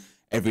playing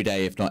every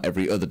day, if not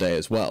every other day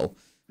as well.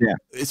 Yeah,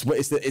 it's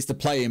the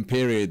play-in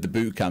period, the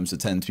boot camps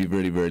that tend to be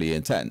really, really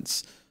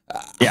intense.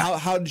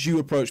 How did you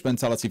approach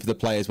mentality for the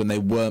players when they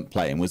weren't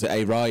playing? Was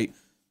it right?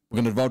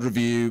 We're going to VOD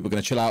review. We're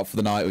going to chill out for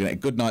the night. We're going to get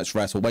a good night's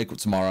rest. We'll wake up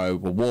tomorrow.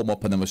 We'll warm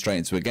up, and then we're straight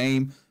into a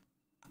game.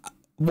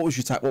 What was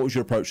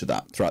your approach to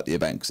that throughout the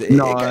event? Because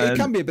it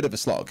can be a bit of a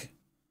slog.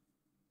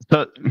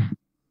 So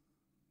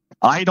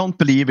I don't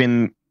believe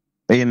in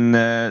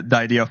the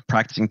idea of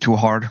practicing too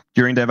hard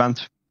during the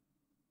event,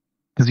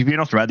 because if you're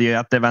not ready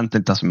at the event,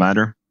 it doesn't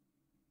matter.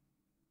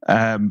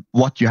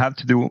 What you have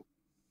to do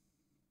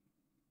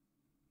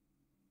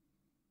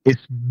is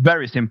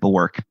very simple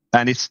work,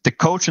 and it's the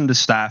coach and the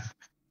staff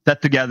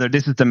set together.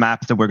 This is the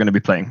map that we're going to be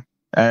playing,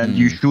 and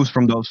you choose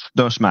from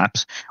those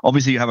maps.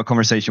 Obviously, you have a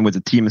conversation with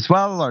the team as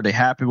well. Are they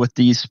happy with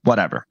these?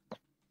 Whatever.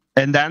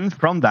 And then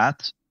from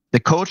that, the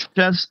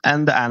coaches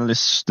and the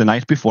analysts the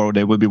night before,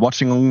 they will be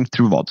watching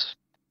through VODs.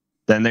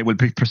 Then they will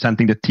be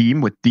presenting the team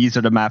with, these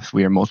are the maps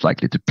we are most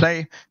likely to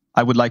play.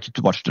 I would like you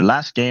to watch the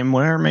last game,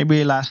 or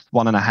maybe last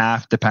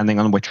 1.5, depending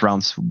on which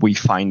rounds we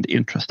find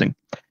interesting.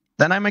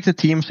 Then I make the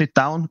team sit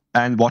down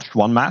and watch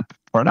one map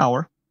for an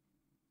hour,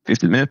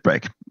 15-minute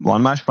break.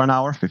 One match for an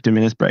hour, 15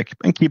 minutes break,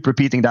 and keep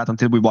repeating that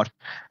until we watch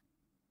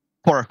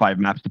 4 or 5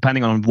 maps,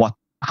 depending on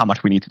how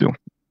much we need to do.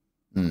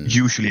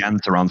 Usually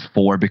ends around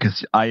 4,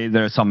 because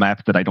there are some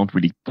maps that I don't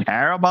really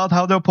care about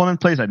how the opponent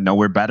plays. I know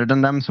we're better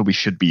than them, so we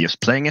should be just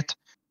playing it,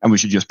 and we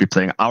should just be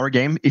playing our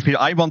game. If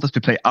I want us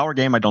to play our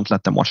game, I don't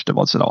let them watch the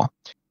VODs at all.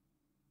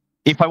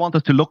 If I want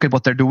us to look at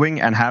what they're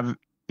doing and have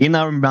in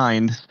our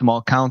mind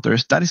small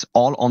counters, that is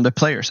all on the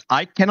players.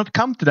 I cannot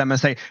come to them and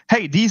say,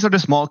 hey, these are the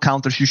small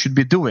counters you should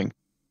be doing.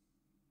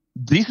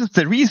 These are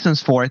the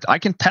reasons for it. I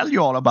can tell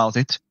you all about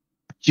it,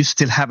 but you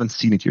still haven't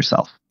seen it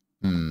yourself.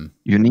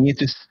 You need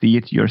to see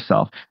it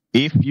yourself.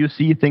 If you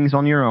see things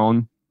on your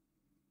own,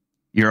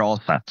 you're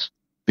all set.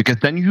 Because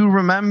then you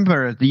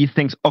remember these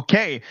things.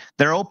 Okay,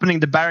 they're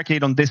opening the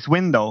barricade on this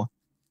window.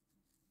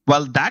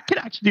 Well, that could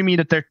actually mean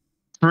that they're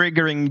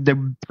triggering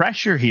the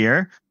pressure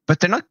here, but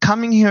they're not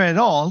coming here at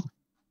all,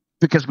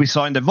 because we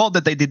saw in the VOD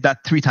that they did that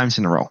 3 times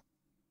in a row.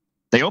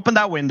 They opened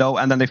that window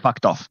and then they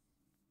fucked off.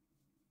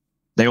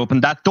 They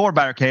opened that door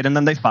barricade and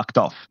then they fucked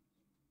off.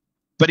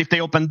 But if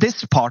they open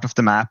this part of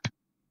the map,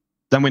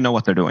 then we know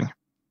what they're doing.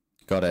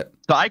 Got it.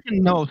 So I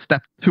can know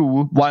step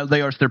 2 while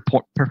they are still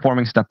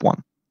performing step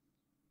 1.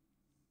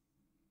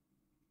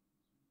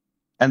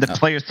 And the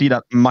players see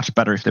that much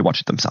better if they watch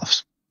it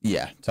themselves.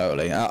 Yeah,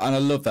 totally. And I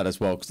love that as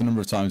well, because the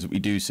number of times that we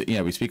do,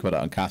 we speak about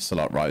it on cast a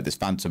lot, right? This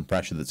phantom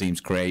pressure that teams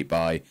create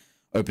by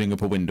opening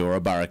up a window or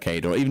a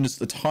barricade, or even just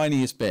the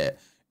tiniest bit,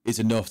 is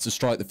enough to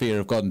strike the fear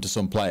of God into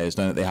some players,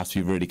 knowing that they have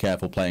to be really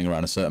careful playing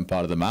around a certain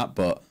part of the map.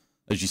 But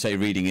as you say,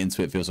 reading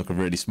into it feels like a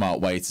really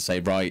smart way to say,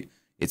 right,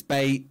 it's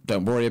bait,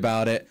 don't worry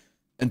about it.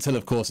 Until,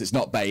 of course, it's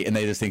not bait, and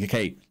they just think,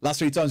 okay, last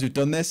 3 times we've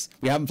done this,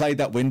 we haven't played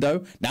that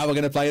window, now we're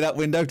going to play that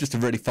window just to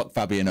really fuck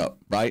Fabian up,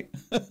 right?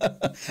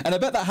 And I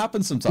bet that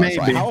happens sometimes,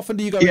 right? How often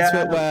do you go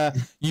into it where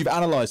you've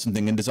analysed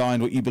something and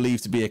designed what you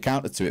believe to be a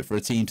counter to it for a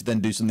team to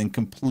then do something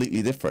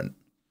completely different?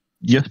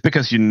 Just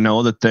because you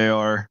know that they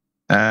are,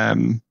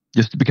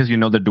 just because you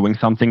know they're doing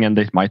something and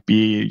it might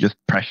be just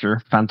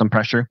pressure, phantom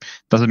pressure,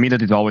 doesn't mean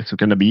that it's always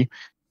going to be.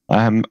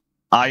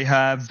 I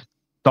have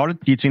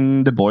started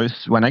teaching the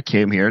boys when I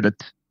came here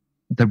that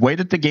the way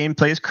that the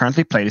gameplay is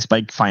currently played is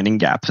by finding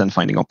gaps and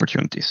finding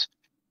opportunities.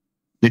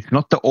 It's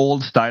not the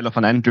old style of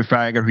an entry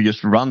fragger who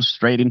just runs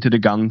straight into the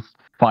gun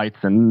fights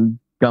and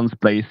guns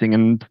blazing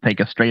and take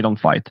a straight on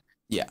fight.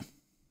 Yeah.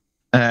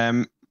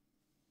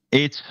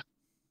 It's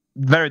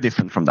very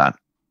different from that.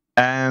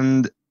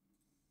 And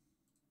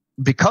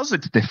because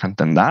it's different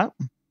than that,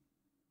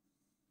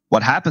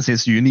 what happens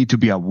is you need to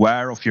be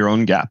aware of your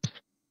own gaps.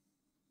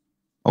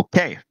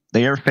 Okay,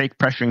 they are fake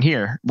pressuring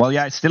here. Well,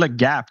 yeah, it's still a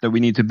gap that we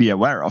need to be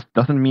aware of.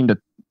 Doesn't mean that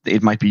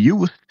it might be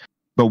used,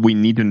 but we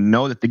need to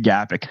know that the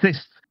gap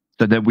exists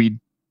so that we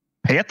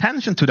pay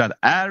attention to that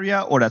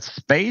area or that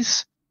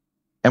space,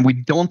 and we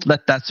don't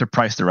let that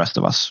surprise the rest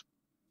of us.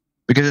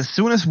 Because as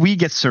soon as we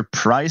get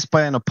surprised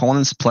by an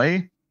opponent's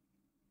play,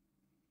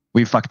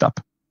 we fucked up.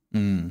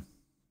 Should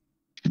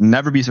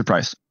never be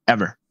surprised,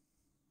 ever.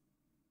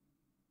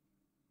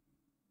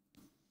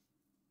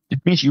 It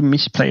means you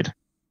misplayed,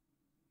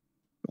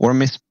 or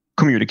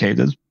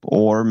miscommunicated,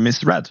 or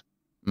misread.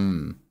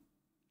 When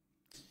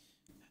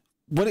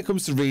it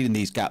comes to reading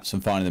these gaps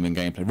and finding them in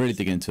gameplay, really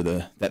digging into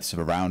the depths of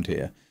a round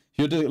here,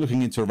 if you're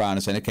looking into a round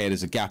and saying, okay,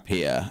 there's a gap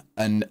here,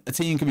 and a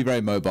team can be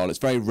very mobile. It's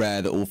very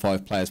rare that all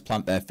 5 players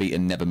plant their feet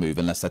and never move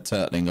unless they're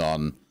turtling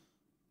on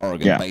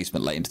Oregon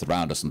basement late into the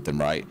round or something,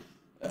 right?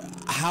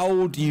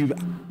 How do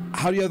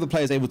other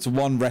players able to,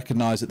 1,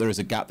 recognize that there is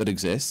a gap that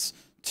exists,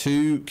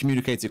 2,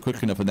 communicate it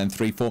quickly enough, and then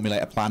 3,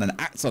 formulate a plan and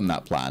act on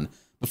that plan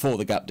before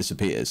the gap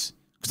disappears?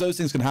 Because those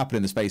things can happen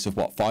in the space of,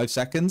 5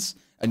 seconds,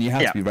 and you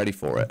have to be ready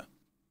for it.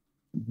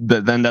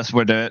 Then that's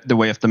where the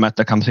way of the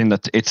meta comes in,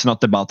 that it's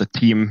not about the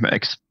team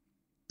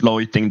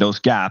exploiting those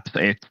gaps.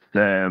 It's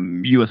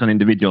you as an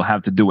individual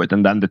have to do it,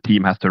 and then the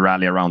team has to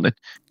rally around it.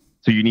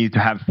 So you need to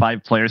have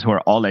 5 players who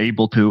are all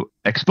able to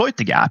exploit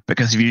the gap,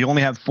 because if you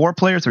only have 4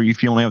 players, or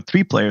if you only have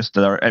 3 players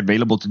that are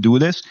available to do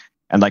this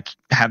and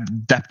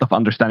have depth of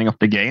understanding of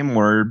the game,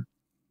 or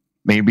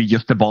maybe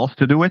just the balls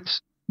to do it,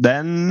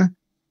 then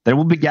there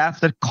will be gaps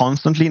that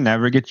constantly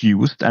never get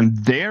used, and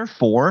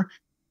therefore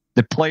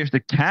the players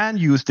that can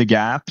use the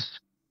gaps,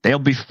 they'll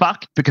be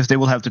fucked, because they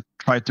will have to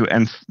try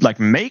to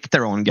make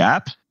their own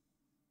gaps,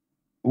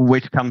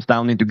 which comes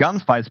down into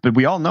gunfights. But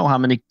we all know how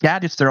many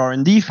gadgets there are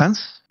in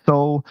defense.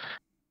 So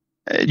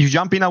you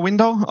jump in a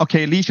window.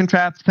 Okay, Legion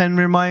Trap,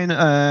 Fenrir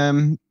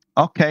Mine.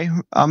 Okay,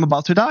 I'm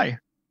about to die.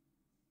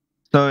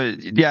 So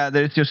yeah,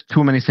 there's just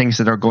too many things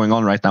that are going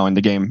on right now in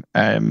the game.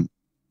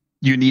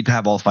 You need to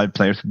have all 5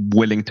 players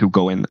willing to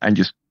go in and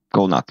just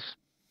go nuts.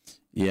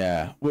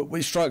 Yeah,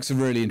 which strikes a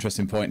really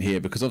interesting point here,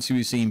 because obviously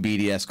we've seen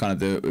BDS kind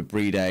of the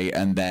Breed A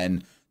and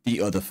then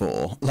the other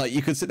 4. Like,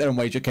 you could sit there and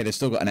wager, okay, they've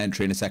still got an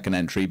entry and a second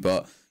entry,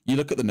 but you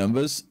look at the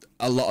numbers,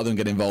 a lot of them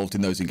get involved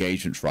in those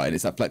engagements, right?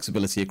 It's that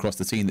flexibility across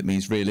the team that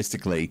means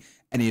realistically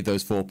any of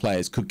those 4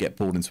 players could get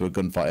pulled into a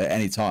gunfight at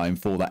any time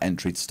for that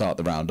entry to start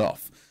the round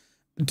off.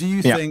 Do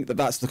you think that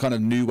that's the kind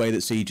of new way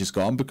that Siege has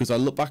gone? Because I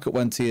look back at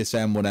when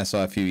TSM won SI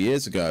a few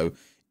years ago,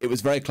 it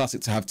was very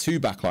classic to have 2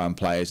 backline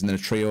players and then a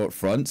trio up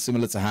front,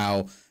 similar to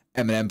how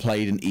M&M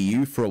played in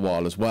EU for a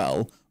while as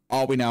well.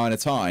 Are we now in a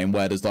time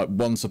where there's like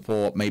 1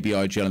 support, maybe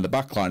IGL in the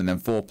backline, and then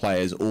 4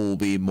 players all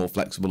being more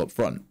flexible up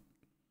front?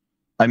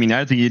 I mean,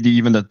 I think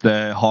even that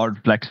the hard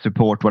flex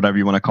support, whatever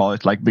you want to call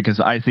it, like, because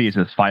I see it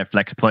as 5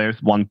 flex players,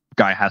 1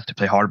 guy has to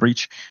play hard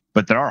breach,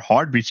 but there are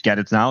hard breach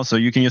gadgets now, so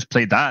you can just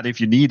play that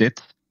if you need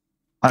it.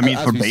 I mean,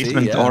 for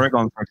Basement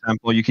Oregon, for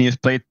example, you can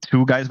just play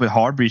 2 guys with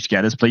hard breach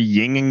gadgets, play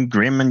Ying and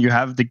Grim, and you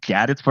have the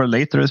gadgets for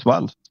later as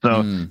well.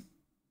 So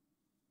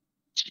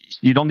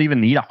you don't even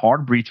need a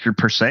hard breacher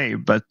per se,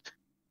 but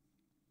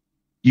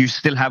you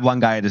still have 1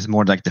 guy that is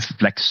more like the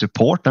flex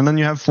support, and then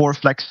you have 4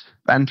 flex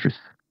entries,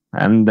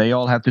 and they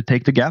all have to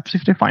take the gaps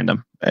if they find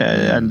them.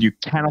 And you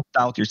cannot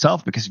doubt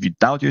yourself, because if you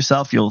doubt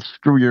yourself, you'll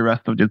screw your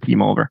rest of the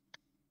team over.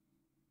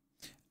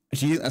 Do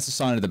you think that's a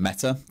sign of the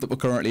meta that we're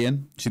currently in?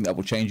 Do you think that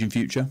will change in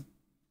future?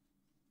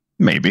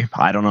 Maybe.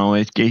 I don't know.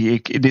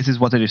 This is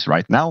what it is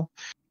right now.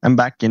 And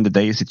back in the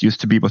days, it used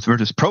to be what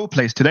Virtus Pro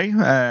plays today,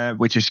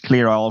 which is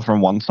clear all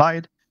from one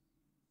side.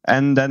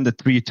 And then the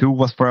 3-2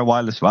 was for a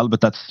while as well,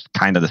 but that's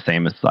kind of the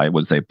same as, I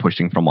would say,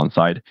 pushing from one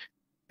side.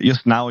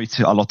 Just now, it's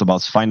a lot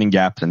about finding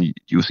gaps and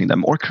using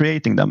them, or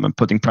creating them and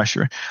putting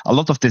pressure. A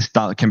lot of this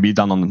can be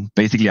done on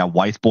basically a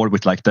whiteboard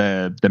with like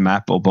the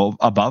map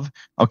above.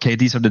 Okay,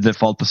 these are the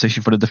default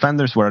position for the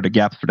defenders. Where are the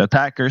gaps for the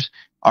attackers?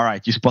 All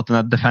right, you spot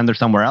a defender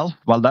somewhere else.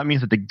 Well, that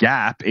means that the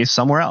gap is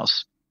somewhere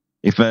else.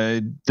 If a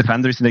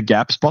defender is in a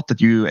gap spot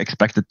that you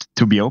expect it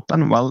to be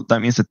open, well,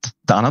 that means that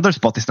another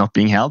spot is not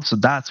being held. So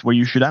that's where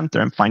you should enter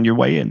and find your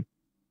way in.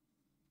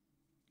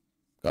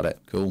 Got it.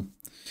 Cool.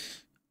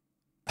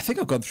 I think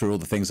I've gone through all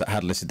the things that I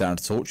had listed down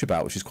to talk to you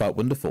about, which is quite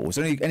wonderful. Was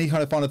there any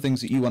kind of final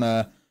things that you want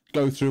to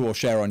go through or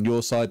share on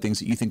your side, things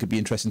that you think would be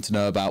interesting to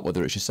know about,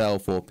 whether it's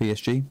yourself or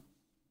PSG?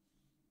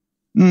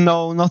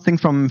 No, nothing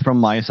from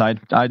my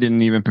side. I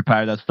didn't even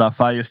prepare that stuff.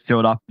 I just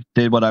showed up,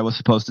 did what I was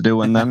supposed to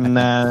do, and then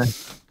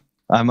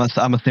I'm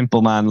a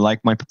simple man,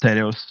 like my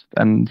potatoes,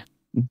 and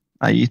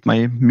I eat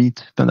my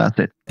meat, and that's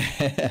it.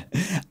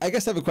 I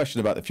guess I have a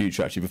question about the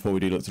future, actually, before we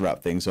do look to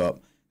wrap things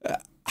up.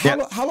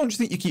 How long do you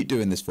think you keep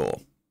doing this for?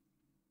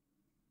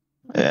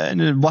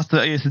 What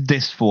is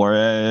this for?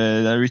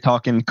 Are we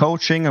talking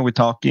coaching? Are we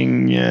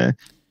talking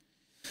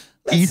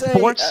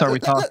esports? Are we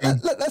talking?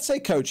 Let's say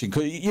coaching.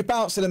 You're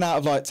bouncing in and out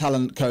of like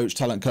talent coach,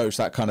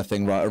 that kind of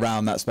thing, right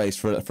around that space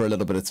for a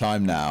little bit of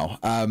time now.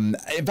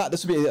 In fact,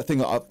 this would be a thing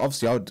that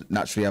obviously I would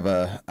naturally have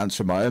a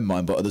answer in my own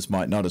mind, but others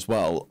might not as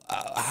well.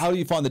 How do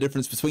you find the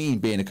difference between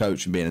being a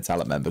coach and being a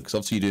talent member? Because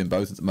obviously you're doing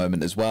both at the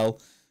moment as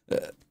well.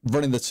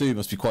 Running the 2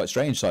 must be quite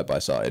strange side by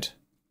side.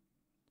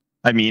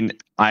 I mean,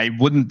 I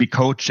wouldn't be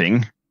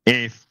coaching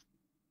if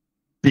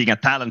being a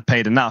talent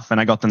paid enough and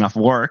I got enough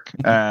work,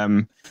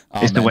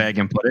 is the way I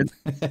can put it.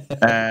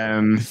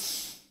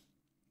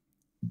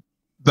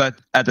 But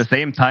at the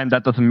same time,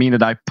 that doesn't mean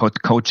that I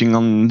put coaching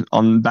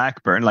on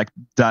backburn. Like,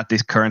 that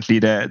is currently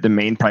the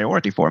main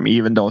priority for me,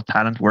 even though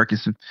talent work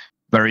is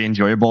very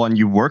enjoyable and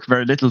you work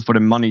very little for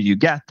the money you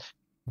get.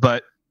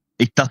 But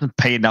it doesn't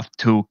pay enough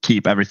to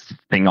keep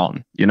everything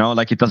on,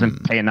 like it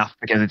doesn't pay enough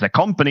because it's a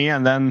company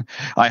and then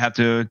I have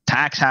to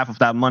tax half of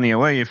that money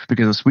away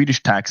because of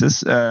Swedish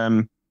taxes.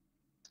 So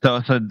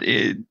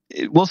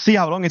we'll see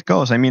how long it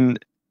goes. I mean,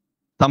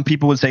 some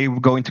people would say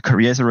going to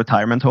Korea is a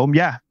retirement home.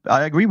 Yeah,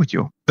 I agree with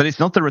you, but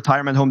it's not the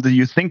retirement home that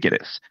you think it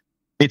is.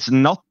 It's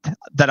not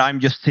that I'm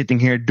just sitting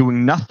here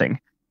doing nothing.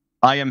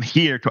 I am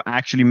here to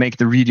actually make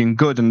the region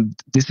good. And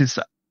this is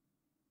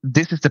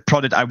the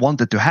product I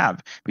wanted to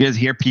have, because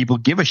here people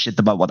give a shit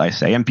about what I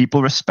say and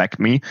people respect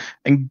me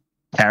and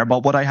care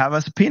about what I have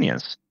as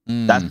opinions.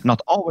 That's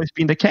not always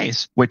been the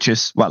case, which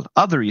is, well,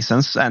 other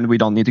reasons, and we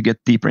don't need to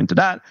get deeper into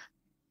that.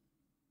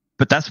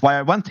 But that's why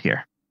I went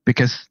here,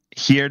 because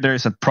here there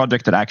is a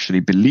project that actually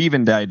believe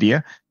in the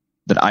idea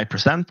that I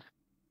present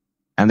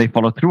and they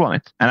follow through on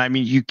it. And I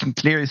mean, you can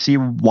clearly see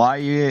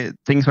why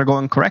things are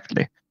going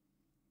correctly.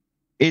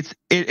 It's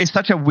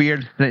such a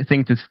weird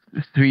thing to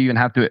even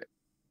have to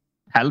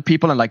tell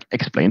people and like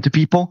explain to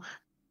people,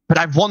 but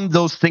I've won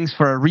those things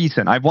for a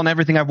reason. I've won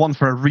everything I've won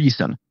for a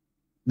reason.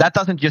 That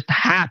doesn't just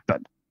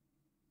happen.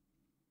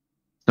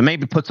 So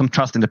maybe put some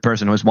trust in the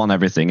person who has won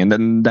everything, and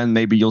then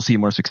maybe you'll see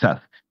more success.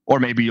 Or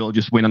maybe you'll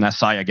just win on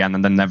SI again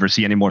and then never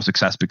see any more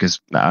success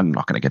because I'm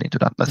not going to get into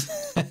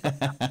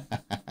that.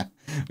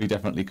 We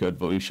definitely could,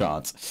 but we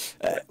shan't.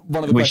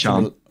 One of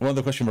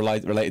the questions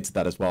related to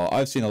that as well.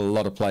 I've seen a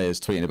lot of players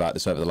tweeting about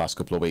this over the last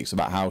couple of weeks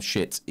about how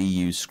shit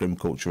EU's scrim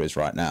culture is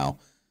right now.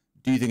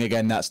 Do you think,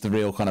 again, that's the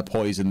real kind of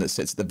poison that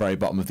sits at the very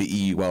bottom of the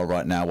EU well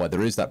right now, where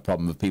there is that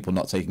problem of people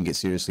not taking it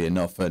seriously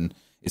enough, and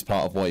is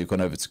part of why you've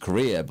gone over to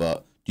Korea?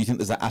 But do you think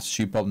there's that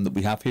attitude problem that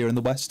we have here in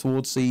the West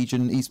towards Siege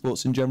and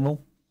esports in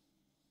general?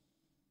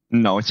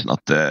 No, it's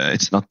not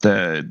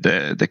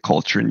the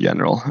culture in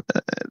general.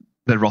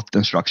 The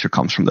rotten structure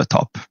comes from the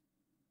top,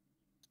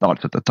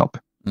 starts at the top.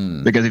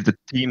 Because if the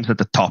teams at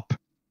the top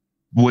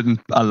wouldn't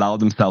allow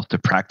themselves to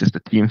practice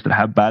the teams that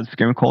have bad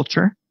scrim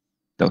culture,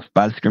 those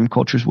bad scrim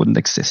cultures wouldn't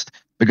exist.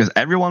 Because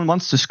everyone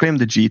wants to scrim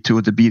the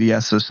G2, the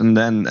BDSs,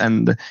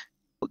 and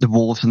the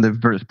Wolves and the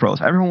Virtus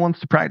Pros. Everyone wants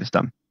to practice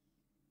them.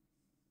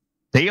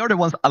 They are the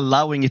ones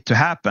allowing it to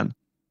happen.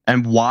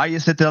 And why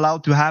is it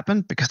allowed to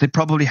happen? Because they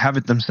probably have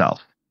it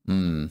themselves.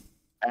 And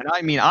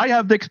I mean, I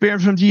have the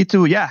experience from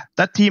G2. Yeah,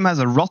 that team has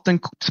a rotten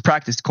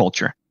practice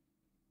culture.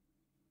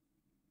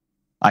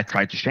 I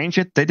tried to change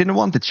it. They didn't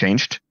want it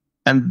changed.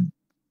 And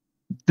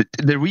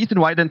the reason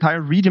why the entire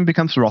region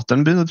becomes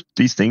rotten with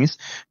these things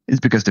is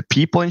because the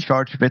people in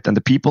charge of it and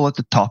the people at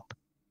the top,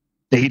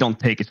 they don't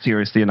take it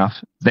seriously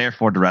enough.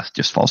 Therefore, the rest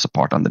just falls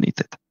apart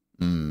underneath it.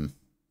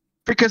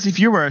 Because if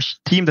you were a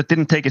team that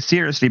didn't take it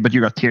seriously, but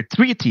you're a tier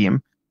 3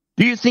 team,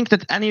 do you think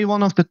that any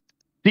one of the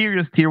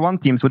serious tier 1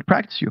 teams would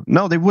practice you?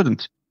 No, they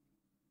wouldn't.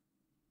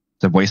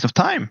 It's a waste of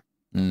time.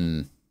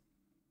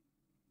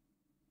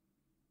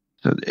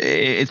 So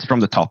it's from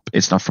the top.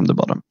 It's not from the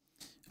bottom.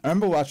 I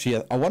remember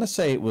actually, I want to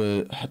say it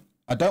was,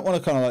 I don't want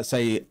to kind of like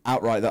say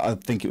outright that I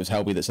think it was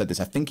Helby that said this.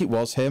 I think it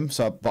was him,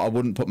 but I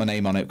wouldn't put my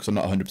name on it because I'm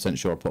not 100%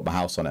 sure I put my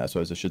house on it, I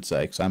suppose I should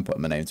say, because I'm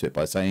putting my name to it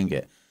by saying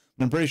it.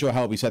 And I'm pretty sure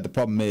Helby said the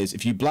problem is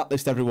if you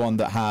blacklist everyone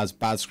that has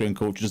bad scrim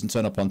culture, doesn't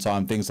turn up on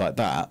time, things like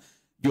that,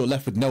 you're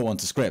left with no one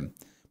to scrim.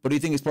 But do you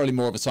think it's probably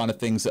more of a sign of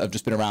things that have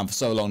just been around for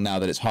so long now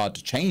that it's hard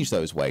to change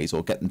those ways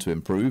or get them to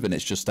improve, and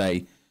it's just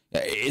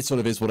it sort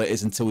of is what it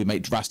is until we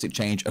make drastic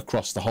change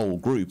across the whole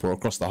group or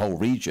across the whole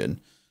region?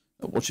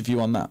 What's your view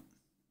on that?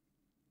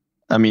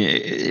 I mean,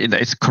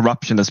 it's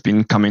corruption that's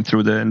been coming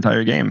through the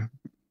entire game.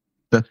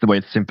 That's the way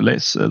it simply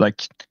is. The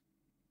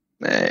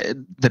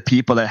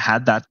people that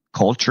had that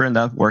culture and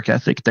that work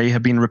ethic, they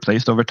have been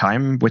replaced over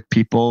time with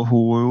people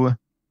who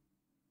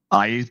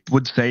I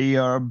would say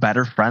are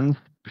better friends.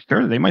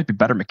 Sure, they might be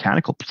better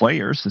mechanical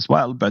players as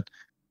well, but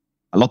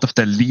a lot of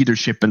the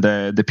leadership and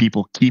the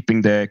people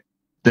keeping the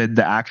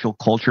actual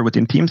culture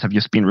within teams have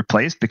just been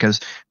replaced because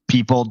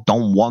people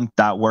don't want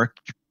that work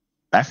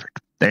effort.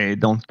 They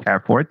don't care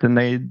for it, and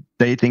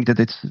they think that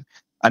it's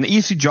an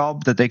easy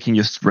job that they can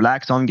just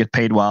relax on, get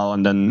paid well,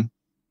 and then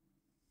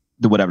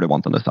do whatever they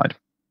want on the side.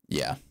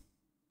 Yeah.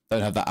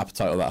 Don't have that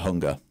appetite or that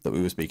hunger that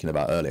we were speaking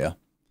about earlier.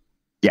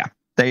 Yeah.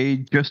 They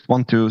just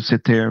want to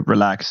sit here,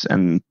 relax,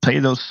 and play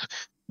those.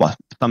 Well,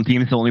 some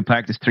teams only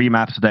practice 3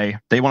 maps a day.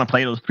 They want to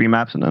play those 3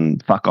 maps and then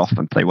fuck off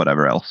and play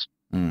whatever else.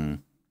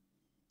 And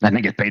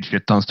they get paid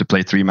shit tons to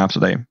play 3 maps a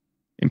day.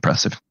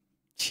 Impressive.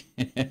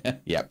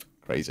 Yep.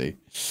 Crazy.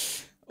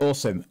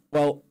 Awesome.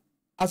 Well,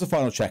 as a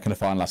final check and a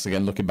final last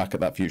again, looking back at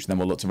that future, then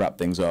we'll look to wrap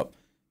things up.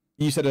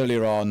 You said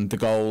earlier on the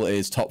goal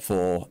is top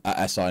 4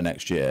 at SI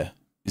next year.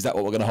 Is that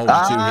what we're going to hold you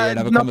to here and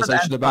have a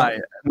conversation about?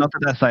 Not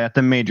at SI, at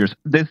the majors.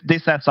 This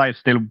SI is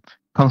still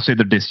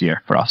considered this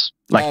year for us.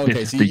 Like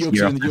okay, so you're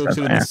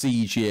still in the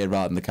Siege year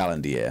rather than the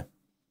calendar year.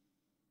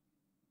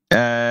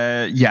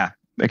 Yeah,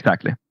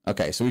 exactly.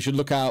 Okay, so we should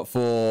look out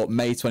for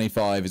May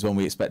 25 is when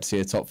we expect to see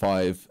a top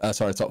 4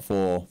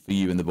 for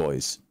you and the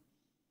boys.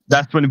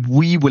 That's when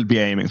we will be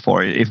aiming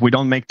for it. If we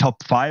don't make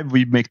top 5,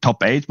 we make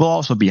top 8, we'll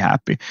also be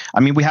happy.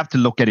 I mean, we have to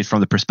look at it from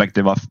the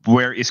perspective of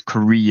where is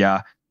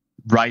Korea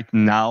right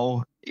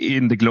now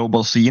in the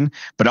global scene,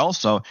 but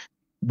also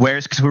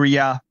where's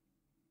Korea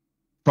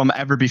from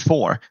ever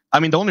before. I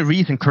mean, the only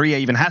reason Korea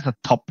even has a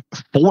top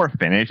 4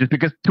 finish is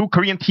because 2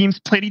 Korean teams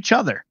played each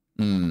other.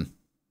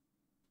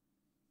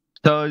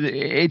 So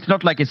it's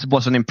not like it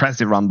was an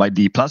impressive run by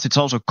D+. It's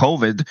also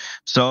COVID,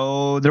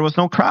 so there was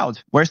no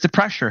crowd. Where's the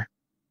pressure?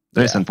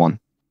 There isn't one.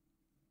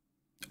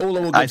 All I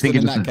will get to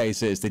in that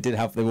case is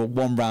they were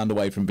 1 round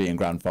away from being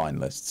grand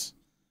finalists,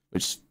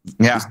 which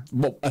is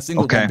a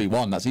single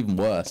 1v1. That's even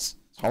worse.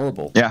 It's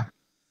horrible. Yeah.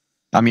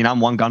 I mean, I'm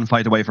 1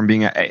 gunfight away from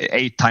being an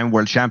 8-time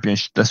world champion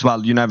as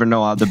well. You never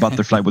know how the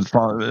butterfly would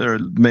fall or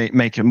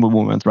make a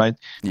movement, right?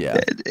 Yeah.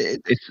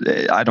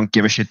 I don't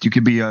give a shit. You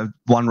could be a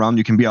 1 round,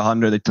 you can be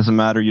 100. It doesn't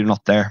matter. You're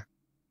not there.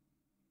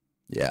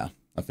 Yeah,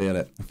 I feel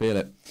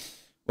it.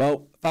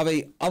 Well,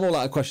 Fabi, I'm all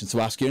out of questions to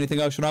ask you.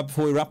 Anything else you want to add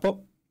before we wrap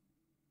up?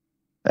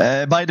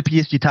 Buy the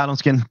PSG Talon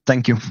skin.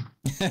 Thank you.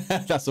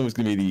 That's always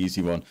going to be the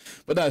easy one.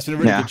 But no, it's been a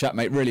really good chat,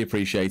 mate. Really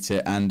appreciate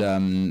it.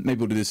 And maybe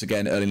we'll do this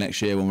again early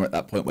next year when we're at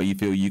that point where you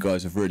feel you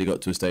guys have really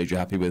got to a stage you're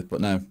happy with. But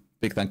no,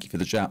 big thank you for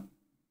the chat.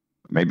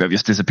 maybe I've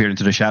just disappeared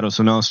into the shadows.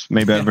 Who knows?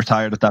 Maybe I've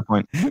retired at that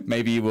point.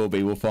 Maybe you will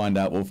be. We'll find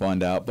out.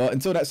 But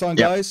until next time,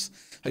 guys,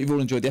 hope you've all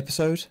enjoyed the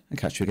episode and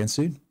catch you again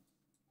soon.